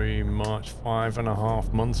 February, March,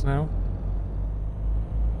 5.5 months now.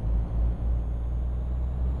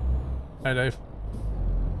 Hey, Dave.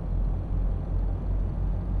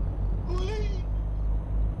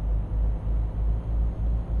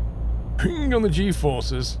 On the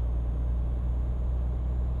G-forces.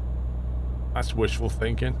 That's wishful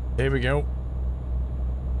thinking. Here we go.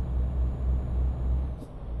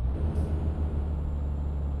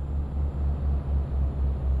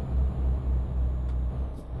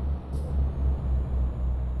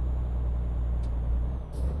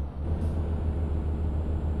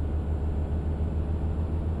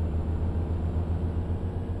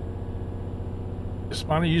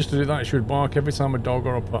 Spanner used to do that. She would bark every time a dog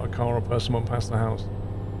or a car or a person went past the house.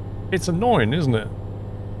 It's annoying, isn't it?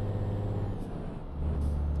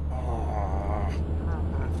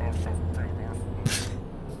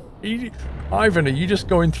 Ivan, are you just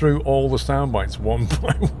going through all the sound bites one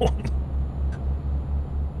by one?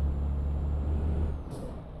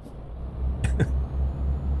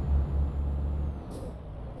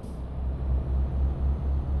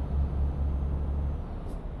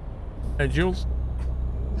 Hey, Jules.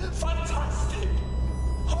 Fantastic!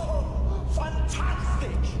 Oh,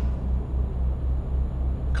 fantastic!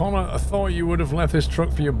 Connor, I thought you would have left this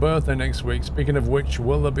truck for your birthday next week. Speaking of which,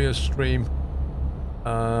 will there be a stream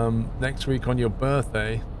next week on your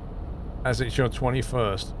birthday, as it's your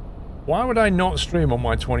 21st? Why would I not stream on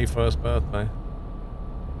my 21st birthday?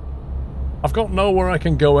 I've got nowhere I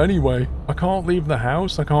can go anyway. I can't leave the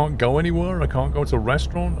house. I can't go anywhere. I can't go to a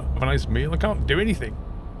restaurant, have a nice meal. I can't do anything.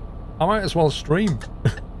 I might as well stream.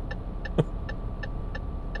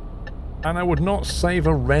 And I would not save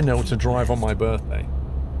a Renault to drive on my birthday.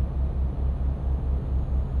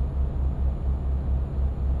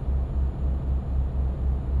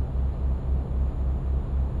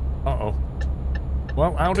 Uh-oh.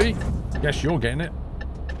 Well, Audi, guess you're getting it.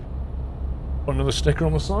 Put another sticker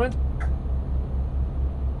on the side.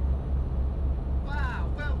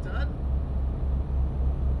 Wow, well done.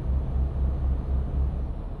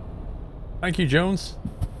 Thank you, Jones.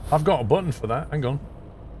 I've got a button for that. Hang on.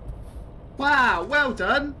 Wow, well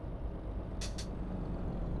done.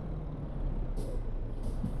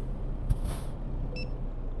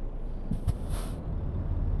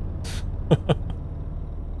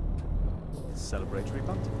 Celebratory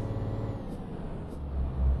bunt.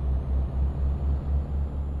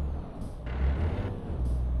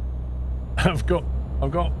 I've got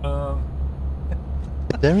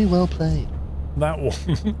Very well played. that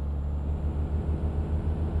one.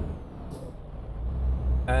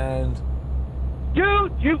 And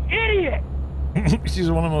Dude, you idiot!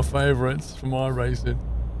 she's one of my favorites from iRacing.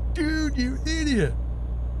 Dude, you idiot!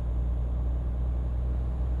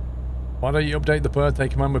 Why don't you update the birthday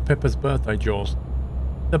command with Pippa's birthday, Jaws?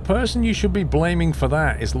 The person you should be blaming for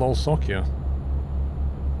that is Lol Sokia.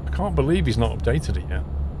 I can't believe he's not updated it yet.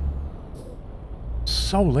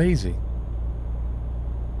 So lazy.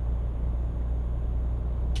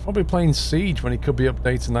 He's probably playing Siege when he could be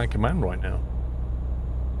updating that command right now.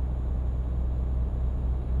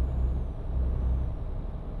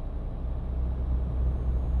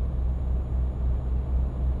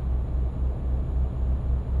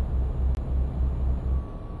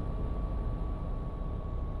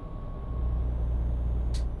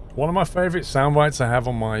 One of my favourite soundbites I have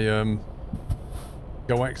on my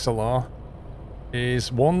Go XLR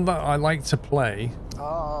is one that I like to play.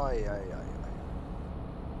 Oh, yeah.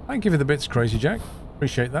 Thank you for the bits, Crazy Jack.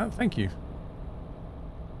 Appreciate that. Thank you.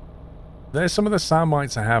 There's some of the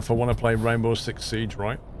soundbites I have for when I play Rainbow Six Siege,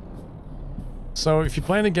 right? So if you're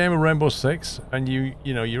playing a game of Rainbow Six and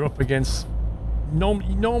you're up against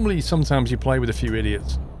normally sometimes you play with a few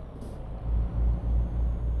idiots.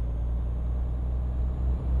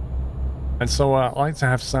 And so I like to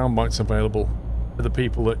have sound bites available for the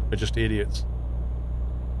people that are just idiots.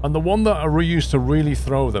 And the one that I used to really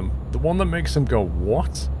throw them, the one that makes them go,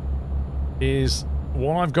 what? Is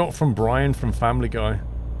one I've got from Brian from Family Guy.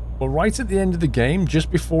 Well, right at the end of the game, just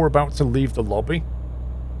before about to leave the lobby,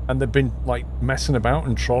 and they've been, like, messing about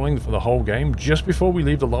and trolling for the whole game, just before we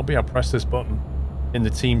leave the lobby, I press this button in the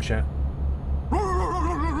team chat.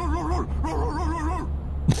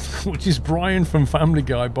 Which is Brian from Family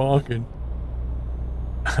Guy barking.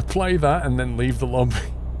 I play that and then leave the lobby.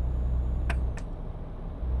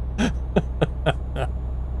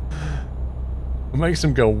 It makes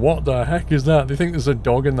them go, what the heck is that? They think there's a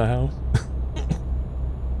dog in the house.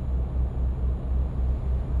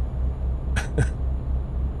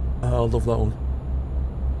 Oh, I love that one.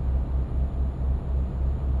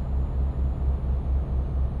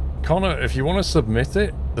 Connor, if you want to submit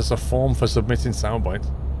it, there's a form for submitting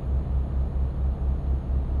soundbites.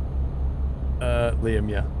 Liam,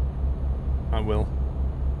 yeah. I will.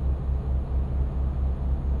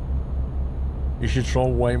 You should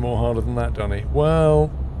troll way more harder than that, Donny.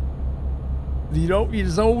 Well, you know,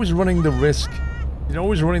 he's always running the risk. You're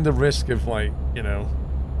always running the risk of, like, you know,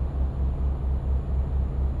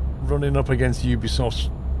 running up against Ubisoft's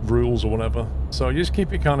rules or whatever. So you just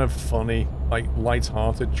keep it kind of funny, like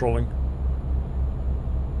light-hearted trolling.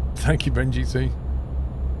 Thank you, BenGT. You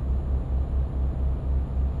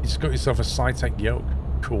just got yourself a Cytec yoke.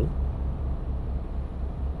 Cool.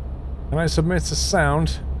 Can I submit a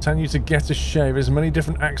sound telling you to get a shave as many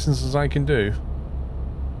different accents as I can do?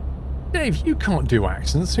 Dave, you can't do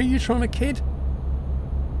accents. Who are you trying to kid?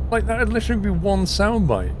 Like, that would literally be one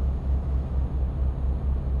soundbite.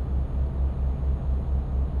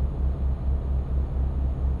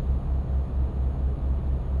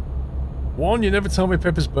 One, you never tell me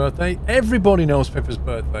Pippa's birthday. Everybody knows Pippa's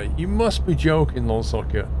birthday. You must be joking, Lord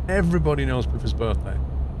Soccer. Everybody knows Pippa's birthday.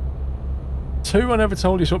 2, I never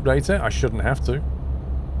told you to update it. I shouldn't have to.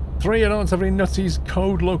 3, I don't have any nutties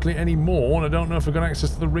code locally anymore, and I don't know if I've got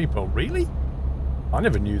access to the repo. Really? I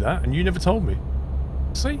never knew that, and you never told me.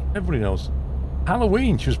 See? Everybody knows.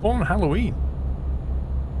 Halloween. She was born on Halloween.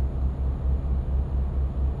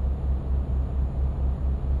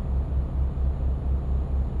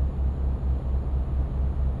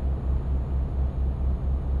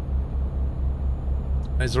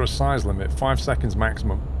 Is there a size limit? 5 seconds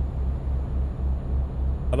maximum.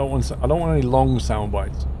 I don't want any long sound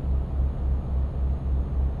bites.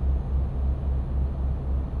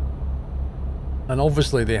 And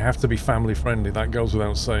obviously they have to be family friendly, that goes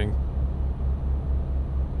without saying.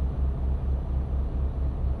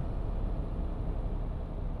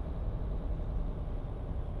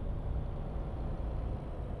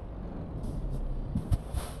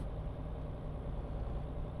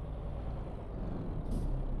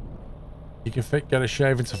 You can get a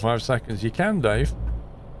shave into 5 seconds. You can, Dave.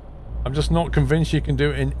 I'm just not convinced you can do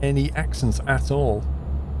it in any accents at all.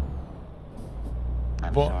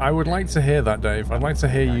 But I would like to hear that, Dave. I'd like to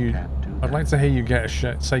hear you. I'd like to hear you get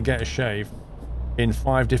a shave in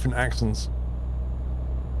 5 different accents.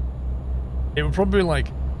 It would probably be like,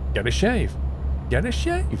 get a shave, get a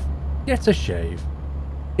shave, get a shave,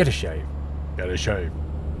 get a shave, get a shave.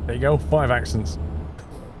 There you go, 5 accents.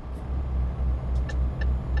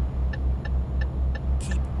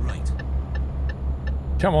 Keep right.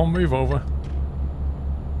 Come on, move over.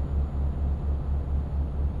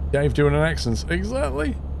 Dave doing an accent.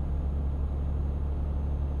 Exactly.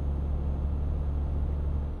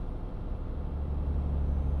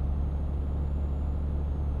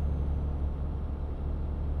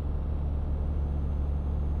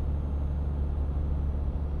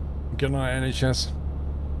 Good night, NHS.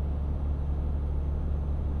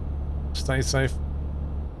 Stay safe.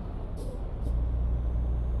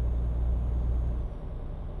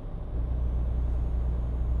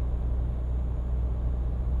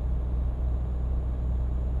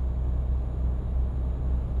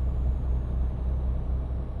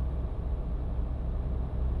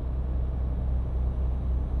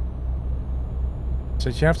 So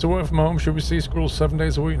you have to work from home. Should we see Squirrels 7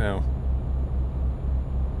 days a week now?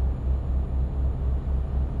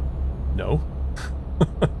 No.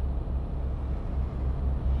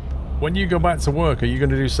 When you go back to work, are you going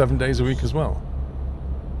to do 7 days a week as well?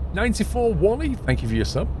 94 Wally, thank you for your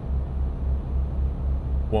sub.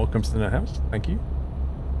 Welcome to the house. Thank you.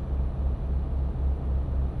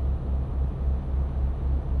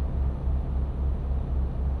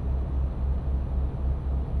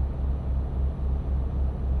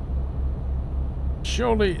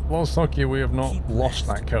 Surely, Lost Hockey, we have not lost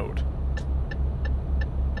that code.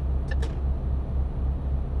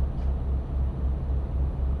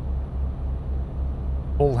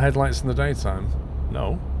 Full headlights in the daytime?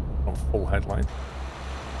 No, not full headlights.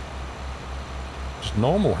 Just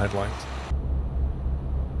normal headlights.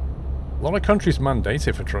 A lot of countries mandate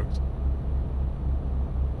it for trucks.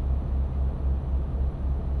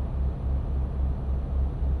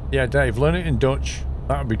 Yeah, Dave, learn it in Dutch.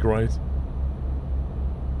 That would be great.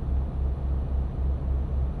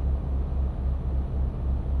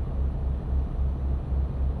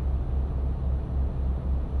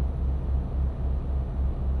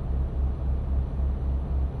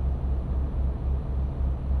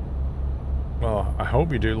 Well, I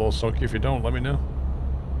hope you do, Lord Socky. If you don't, let me know.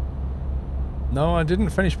 No, I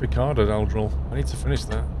didn't finish Picard at Eldril. I need to finish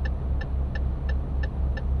that.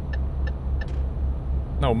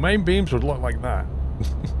 No, main beams would look like that.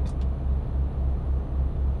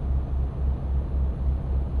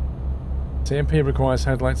 TMP requires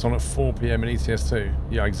headlights on at 4 PM in ETS2.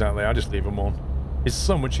 Yeah, exactly. I just leave them on. It's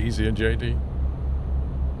so much easier, JD.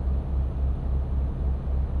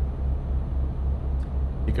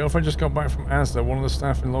 Your girlfriend just got back from Asda. One of the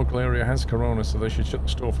staff in the local area has corona, so they should shut the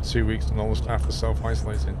store for 2 weeks and all the staff are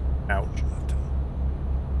self-isolating. Ouch.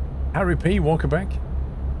 Harry P, welcome back.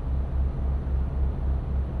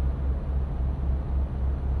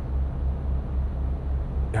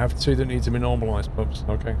 You have two that need to be normalised, pups.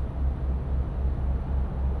 Okay.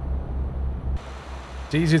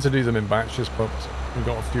 It's easy to do them in batches, pups. We've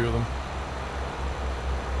got a few of them.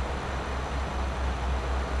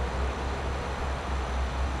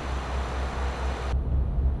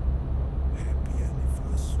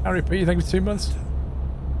 Harry P, thank you for 2 months.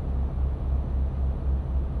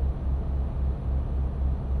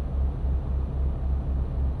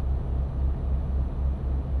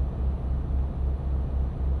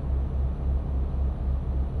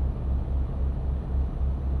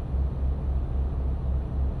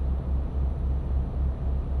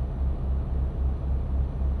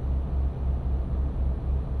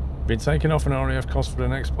 Been taken off an RAF cost for the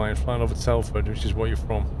next plane, flying over Telford, which is where you're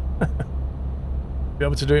from. Be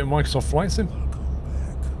able to do it in Microsoft Flight Sim.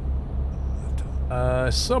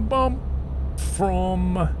 Sub bomb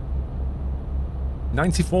from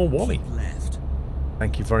 94 Wally. Left.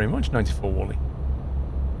 Thank you very much, 94 Wally.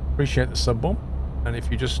 Appreciate the sub bomb. And if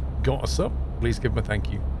you just got a sub, please give him a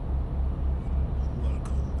thank you.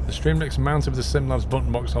 The Stream Deck's mounted with the SimLabs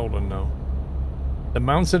button box holder? No. They're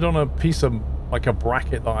mounted on a piece of, like a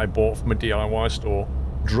bracket that I bought from a DIY store,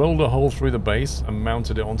 drilled a hole through the base and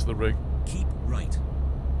mounted it onto the rig. Keep right.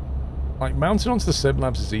 Like, mounting onto the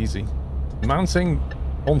SimLabs is easy. Mounting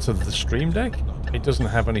onto the Stream Deck, it doesn't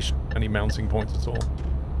have any mounting points at all.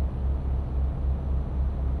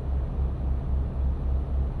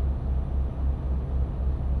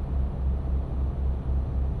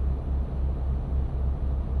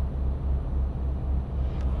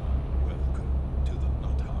 Welcome to the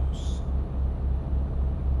Nut House.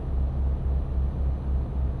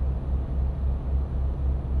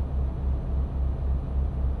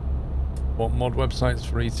 What mod websites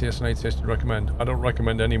for ETS and ATS do you recommend? I don't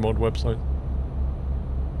recommend any mod website.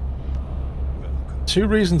 Welcome. 2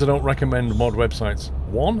 reasons I don't recommend mod websites.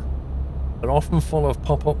 1, they're often full of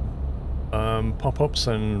pop-ups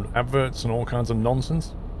and adverts and all kinds of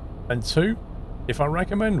nonsense. And 2, if I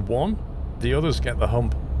recommend one, the others get the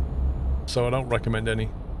hump. So I don't recommend any.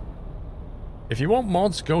 If you want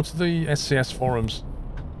mods, go to the SCS forums.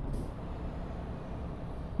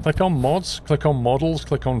 Click on mods, click on models,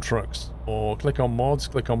 click on trucks. Or click on mods,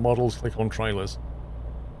 click on models, click on trailers.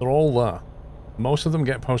 They're all there. Most of them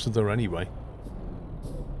get posted there anyway.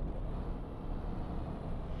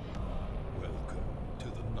 Welcome to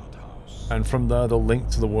the Nut House. And from there they'll link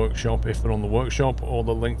to the workshop if they're on the workshop, or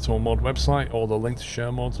they'll link to a mod website, or they'll link to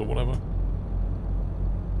share mods or whatever.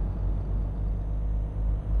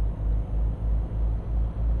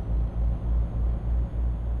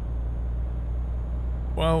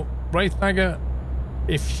 Well, Wraithbagger,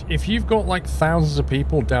 if you've got like thousands of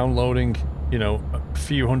people downloading, you know, a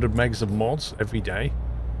few hundred megs of mods every day,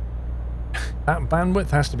 that bandwidth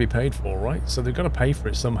has to be paid for, right? So they've got to pay for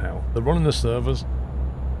it somehow. They're running the servers,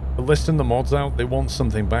 they're listing the mods out, they want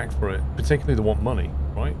something back for it. Particularly they want money,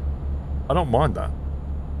 right? I don't mind that.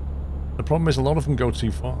 The problem is a lot of them go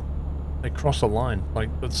too far. They cross a line. Like,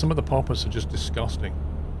 some of the pop-ups are just disgusting.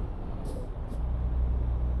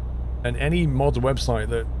 And any mod website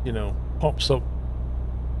that, you know, pops up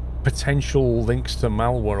potential links to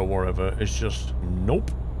malware or whatever is just nope.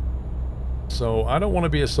 So I don't want to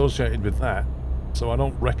be associated with that. So I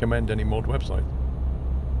don't recommend any mod website.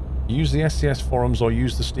 Use the SCS forums or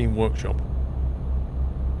use the Steam Workshop.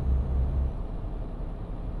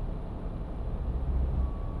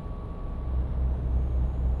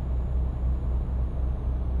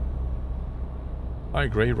 I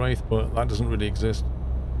agree, Wraith, but that doesn't really exist.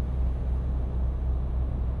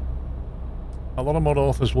 A lot of mod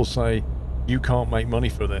authors will say, you can't make money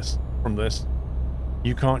for this, from this.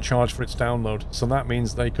 You can't charge for its download. So that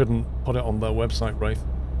means they couldn't put it on their website, Wraith.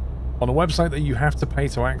 On a website that you have to pay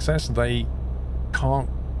to access, they can't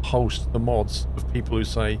host the mods of people who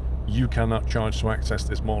say, you cannot charge to access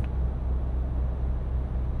this mod.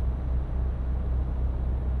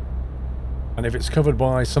 And if it's covered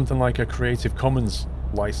by something like a Creative Commons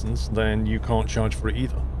license, then you can't charge for it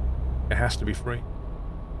either. It has to be free.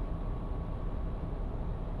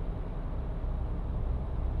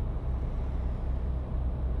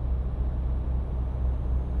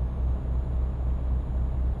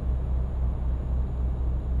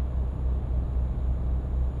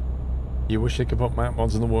 You wish you could put map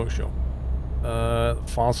mods in the workshop.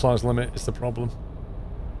 File size limit is the problem.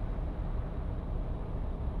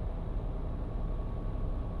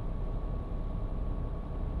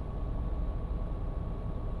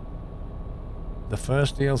 The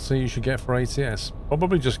first DLC you should get for ATS.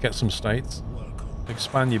 Probably just get some states.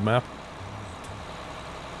 Expand your map.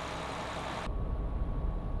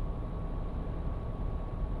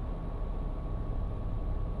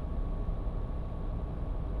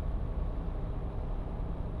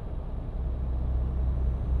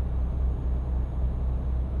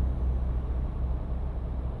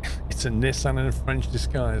 It's a Nissan in a French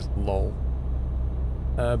disguise. Lol.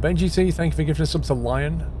 Benji T, thank you for giving us up to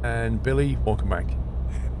Lion. And Billy, welcome back.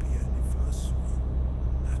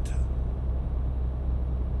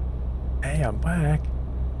 Hey, I'm back.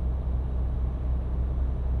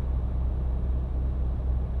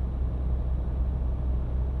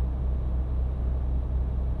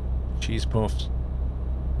 Cheese puffs.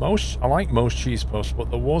 I like most cheese puffs,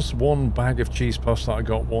 but there was one bag of cheese puffs that I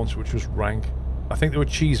got once which was rank. I think they were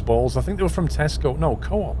cheese balls. I think they were from Tesco. No,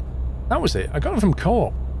 Co-op. That was it. I got them from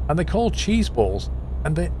Co-op. And they're called cheese balls.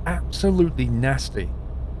 And they're absolutely nasty.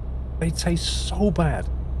 They taste so bad.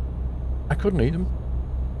 I couldn't eat them.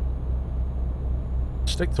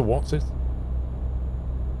 Stick to what's it?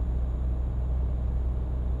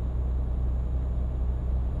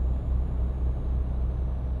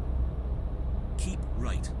 Keep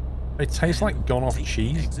right. It tastes like gone off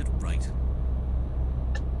cheese. Exit right.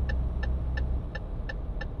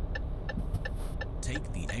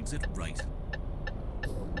 Take the exit right.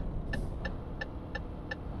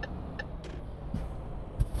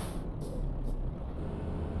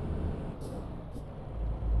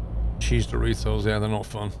 Cheese Doritos, yeah, they're not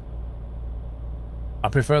fun. I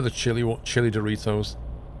prefer the chili Doritos.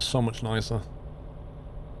 So much nicer.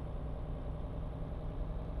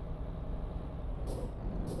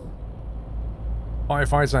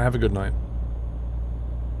 Firefighter, have a good night.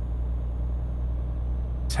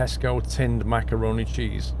 Tesco tinned macaroni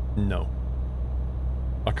cheese? No.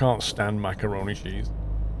 I can't stand macaroni cheese.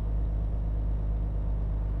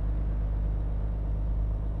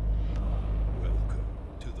 Welcome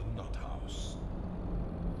to the Nut House.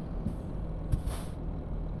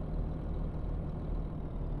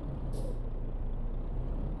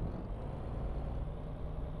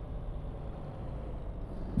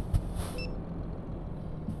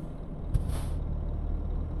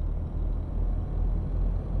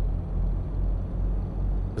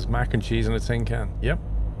 There's mac and cheese in a tin can. Yep.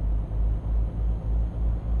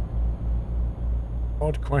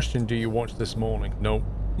 Odd question, do you watch this morning? Nope.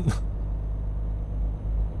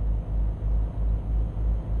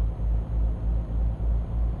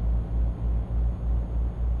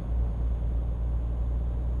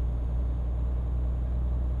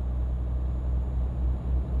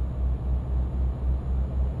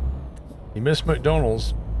 You miss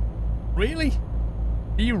McDonald's? Really?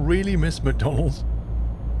 Do you really miss McDonald's?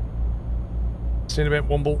 See you in a bit,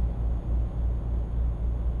 Wumble.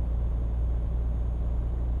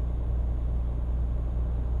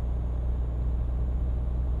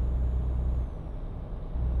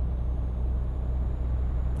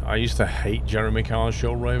 I used to hate Jeremy Carr's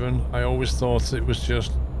show, Raven. I always thought it was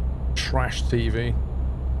just trash TV.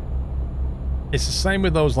 It's the same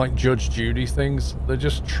with those like Judge Judy things. They're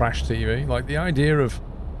just trash TV. Like the idea of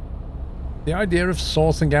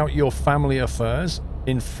sorting out your family affairs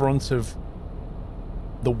in front of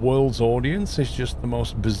the world's audience is just the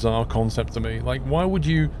most bizarre concept to me. Like, why would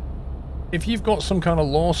you, if you've got some kind of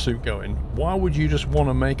lawsuit going, why would you just want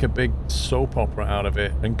to make a big soap opera out of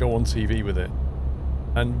it and go on TV with it?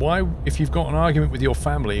 And why, if you've got an argument with your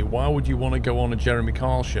family, why would you want to go on a Jeremy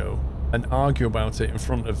Carl show and argue about it in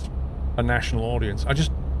front of a national audience?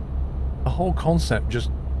 The whole concept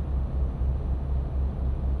just...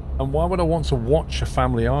 And why would I want to watch a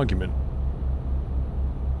family argument?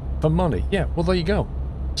 For money? Yeah, well there you go.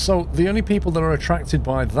 So the only people that are attracted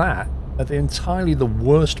by that are entirely the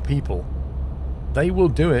worst people. They will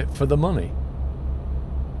do it for the money.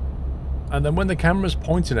 And then when the camera's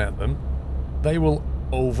pointed at them, they will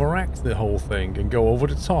overact the whole thing and go over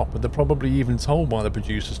the top. And they're probably even told by the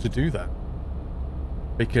producers to do that.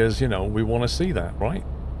 Because, you know, we want to see that, right?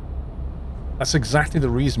 That's exactly the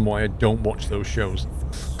reason why I don't watch those shows.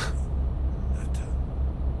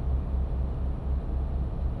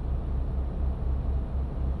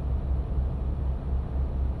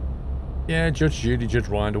 Yeah, Judge Judy, Judge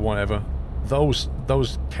Ryan, or whatever. Those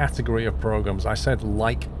category of programs, I said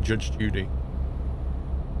like Judge Judy.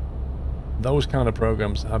 Those kind of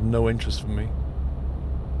programs have no interest for me.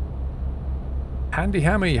 Handy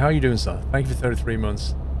Hammy, how you doing, sir? Thank you for 33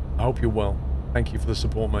 months. I hope you're well. Thank you for the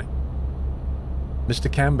support, mate. Mr.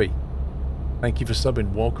 Canby, thank you for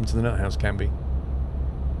subbing. Welcome to the Nut House, Canby.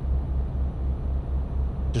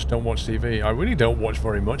 Just don't watch TV. I really don't watch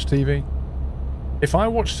very much TV. If I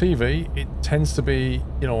watch TV, it tends to be,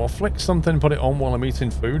 you know, I'll flick something, put it on while I'm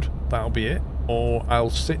eating food. That'll be it. Or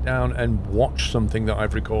I'll sit down and watch something that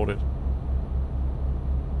I've recorded.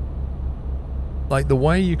 Like, the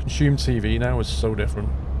way you consume TV now is so different.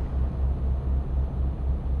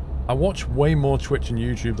 I watch way more Twitch and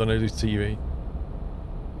YouTube than I do TV.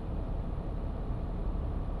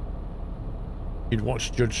 You'd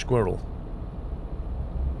watch Judge Squirrel.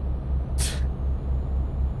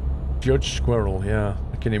 Judge Squirrel, yeah,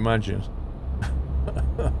 I can imagine.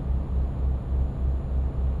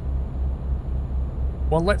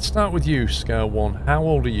 Well, let's start with you, Scale 1. How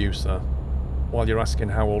old are you, sir? While you're asking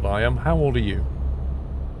how old I am, how old are you?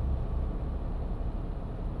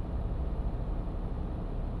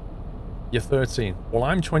 You're 13. Well,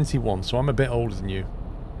 I'm 21, so I'm a bit older than you.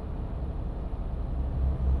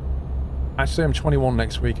 Actually, I'm 21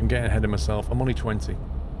 next week. I'm getting ahead of myself. I'm only 20.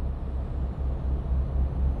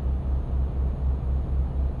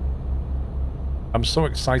 I'm so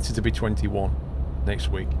excited to be 21 next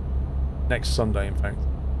week. Next Sunday, in fact.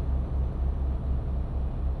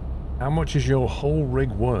 How much is your whole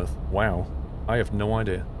rig worth? Wow. I have no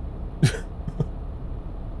idea.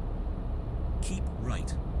 Keep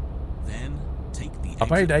right. Then take the I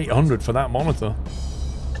paid exit 800 for that monitor.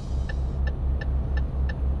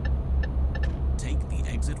 right. Take the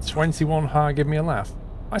exit right. 21 high, give me a laugh.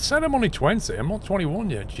 I said I'm only 20. I'm not 21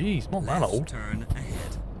 yet. Jeez, not that Left old. turn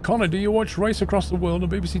ahead. Connor, do you watch Race Across the World on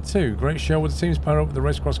BBC Two? Great show where the teams pair up with the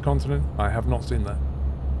race across the continent. I have not seen that.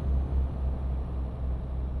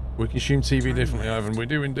 We consume TV differently, Ivan. We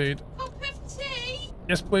do indeed. Oh, have tea?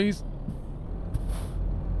 Yes, please.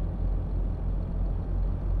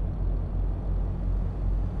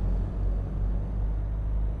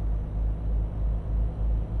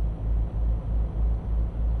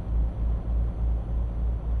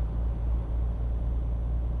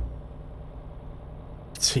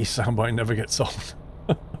 Tea soundbite never gets old.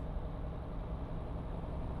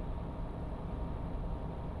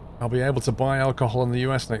 I'll be able to buy alcohol in the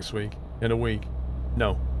US next week. In a week.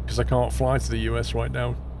 No, because I can't fly to the US right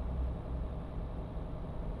now.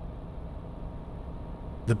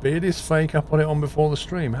 The beard is fake. I put it on before the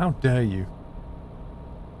stream. How dare you?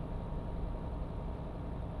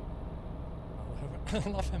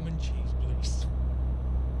 I'll have ham and cheese, please.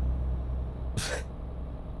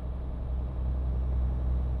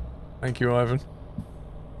 Thank you, Ivan.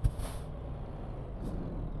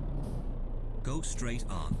 Go straight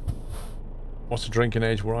on. What's the drinking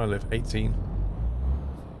age where I live? 18.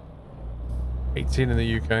 18 in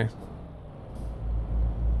the UK.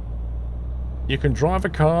 You can drive a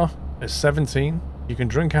car at 17, you can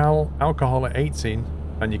drink alcohol at 18,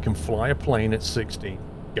 and you can fly a plane at 16.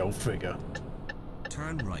 Go figure.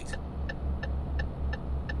 Turn right.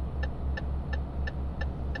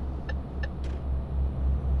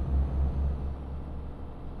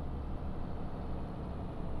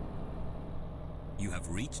 You have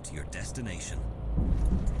reached your destination.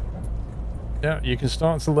 Yeah, you can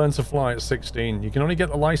start to learn to fly at 16. You can only get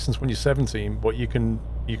the license when you're 17, but you can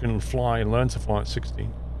fly and learn to fly at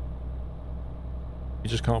 16. You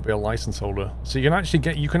just can't be a license holder. So you can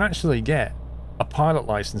actually get a pilot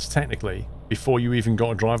license technically before you even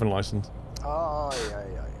got a driving license. Oh,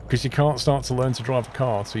 yeah. Because you can't start to learn to drive a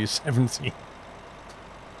car till you're 17.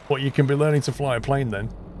 But you can be learning to fly a plane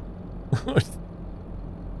then.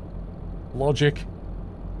 Logic.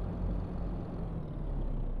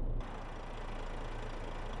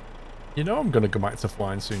 You know I'm going to go back to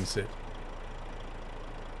flying soon, Sid.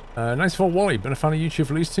 Nice for Wally. Been a fan of YouTube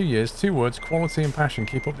for at least 2 years. 2 words, quality and passion.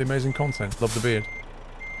 Keep up the amazing content. Love the beard.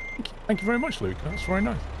 Thank you very much, Luke. That's very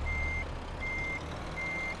nice.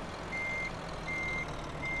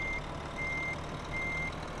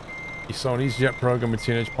 You saw an EasyJet program with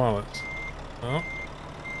teenage pilots. Oh.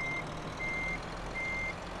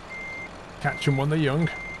 Catch them when they're young.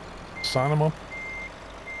 Sign them up.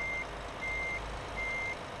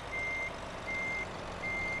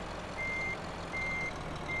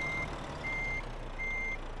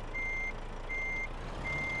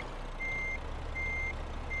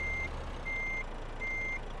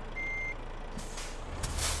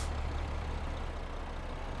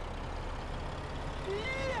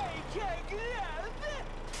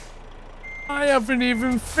 I haven't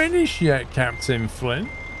even finished yet, Captain Flint.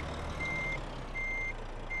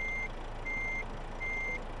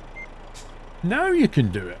 Now you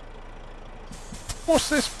can do it. What's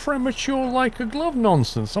this premature like a glove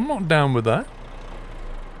nonsense? I'm not down with that.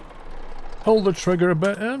 Pull the trigger a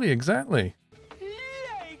bit early, exactly.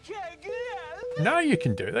 Now you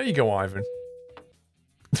can do it. There you go, Ivan.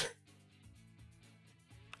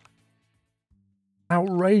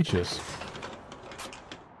 Outrageous.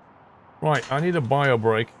 Right, I need a bio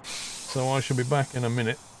break, so I shall be back in a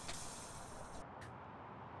minute.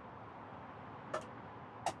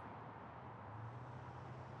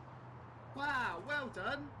 Wow, well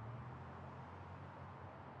done.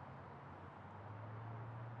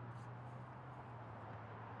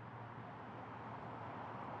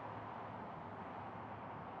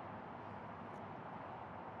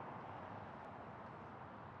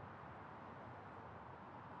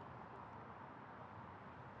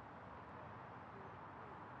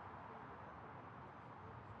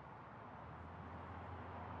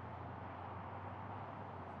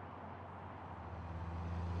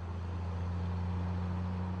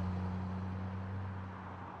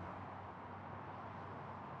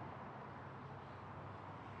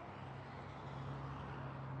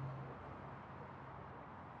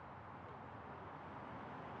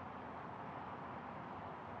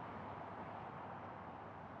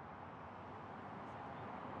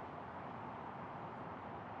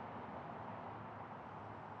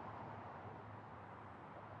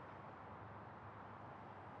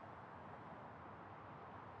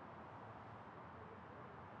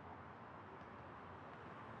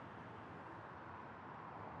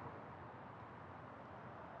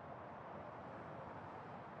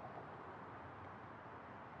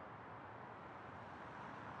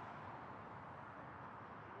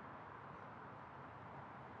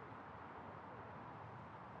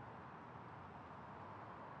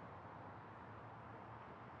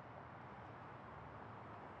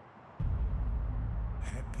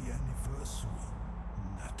 Happy anniversary,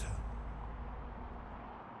 Nutter.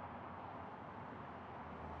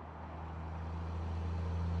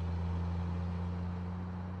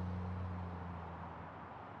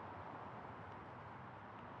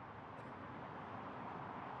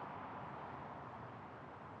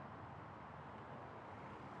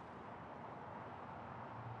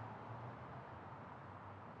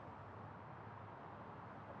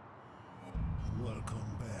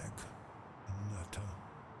 Welcome back, Nutter.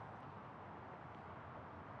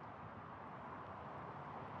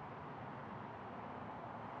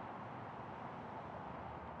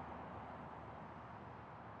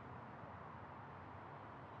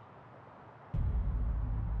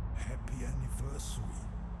 Happy anniversary,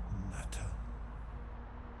 Nutter.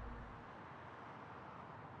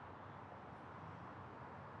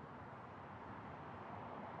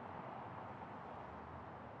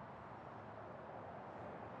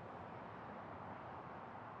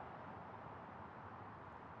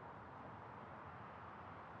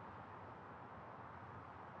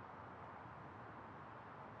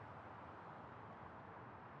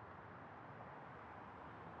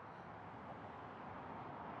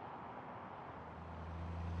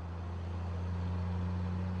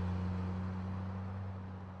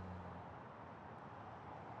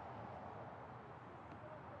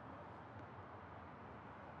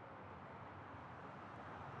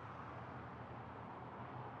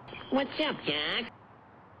 What's up, Jack?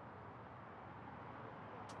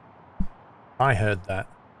 I heard that.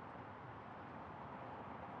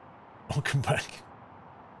 Welcome back.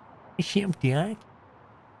 What's up, Jack?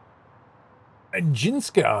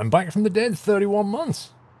 Jinska, I'm back from the dead, 31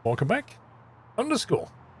 months. Welcome back. Underscore.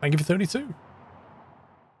 Thank you for 32.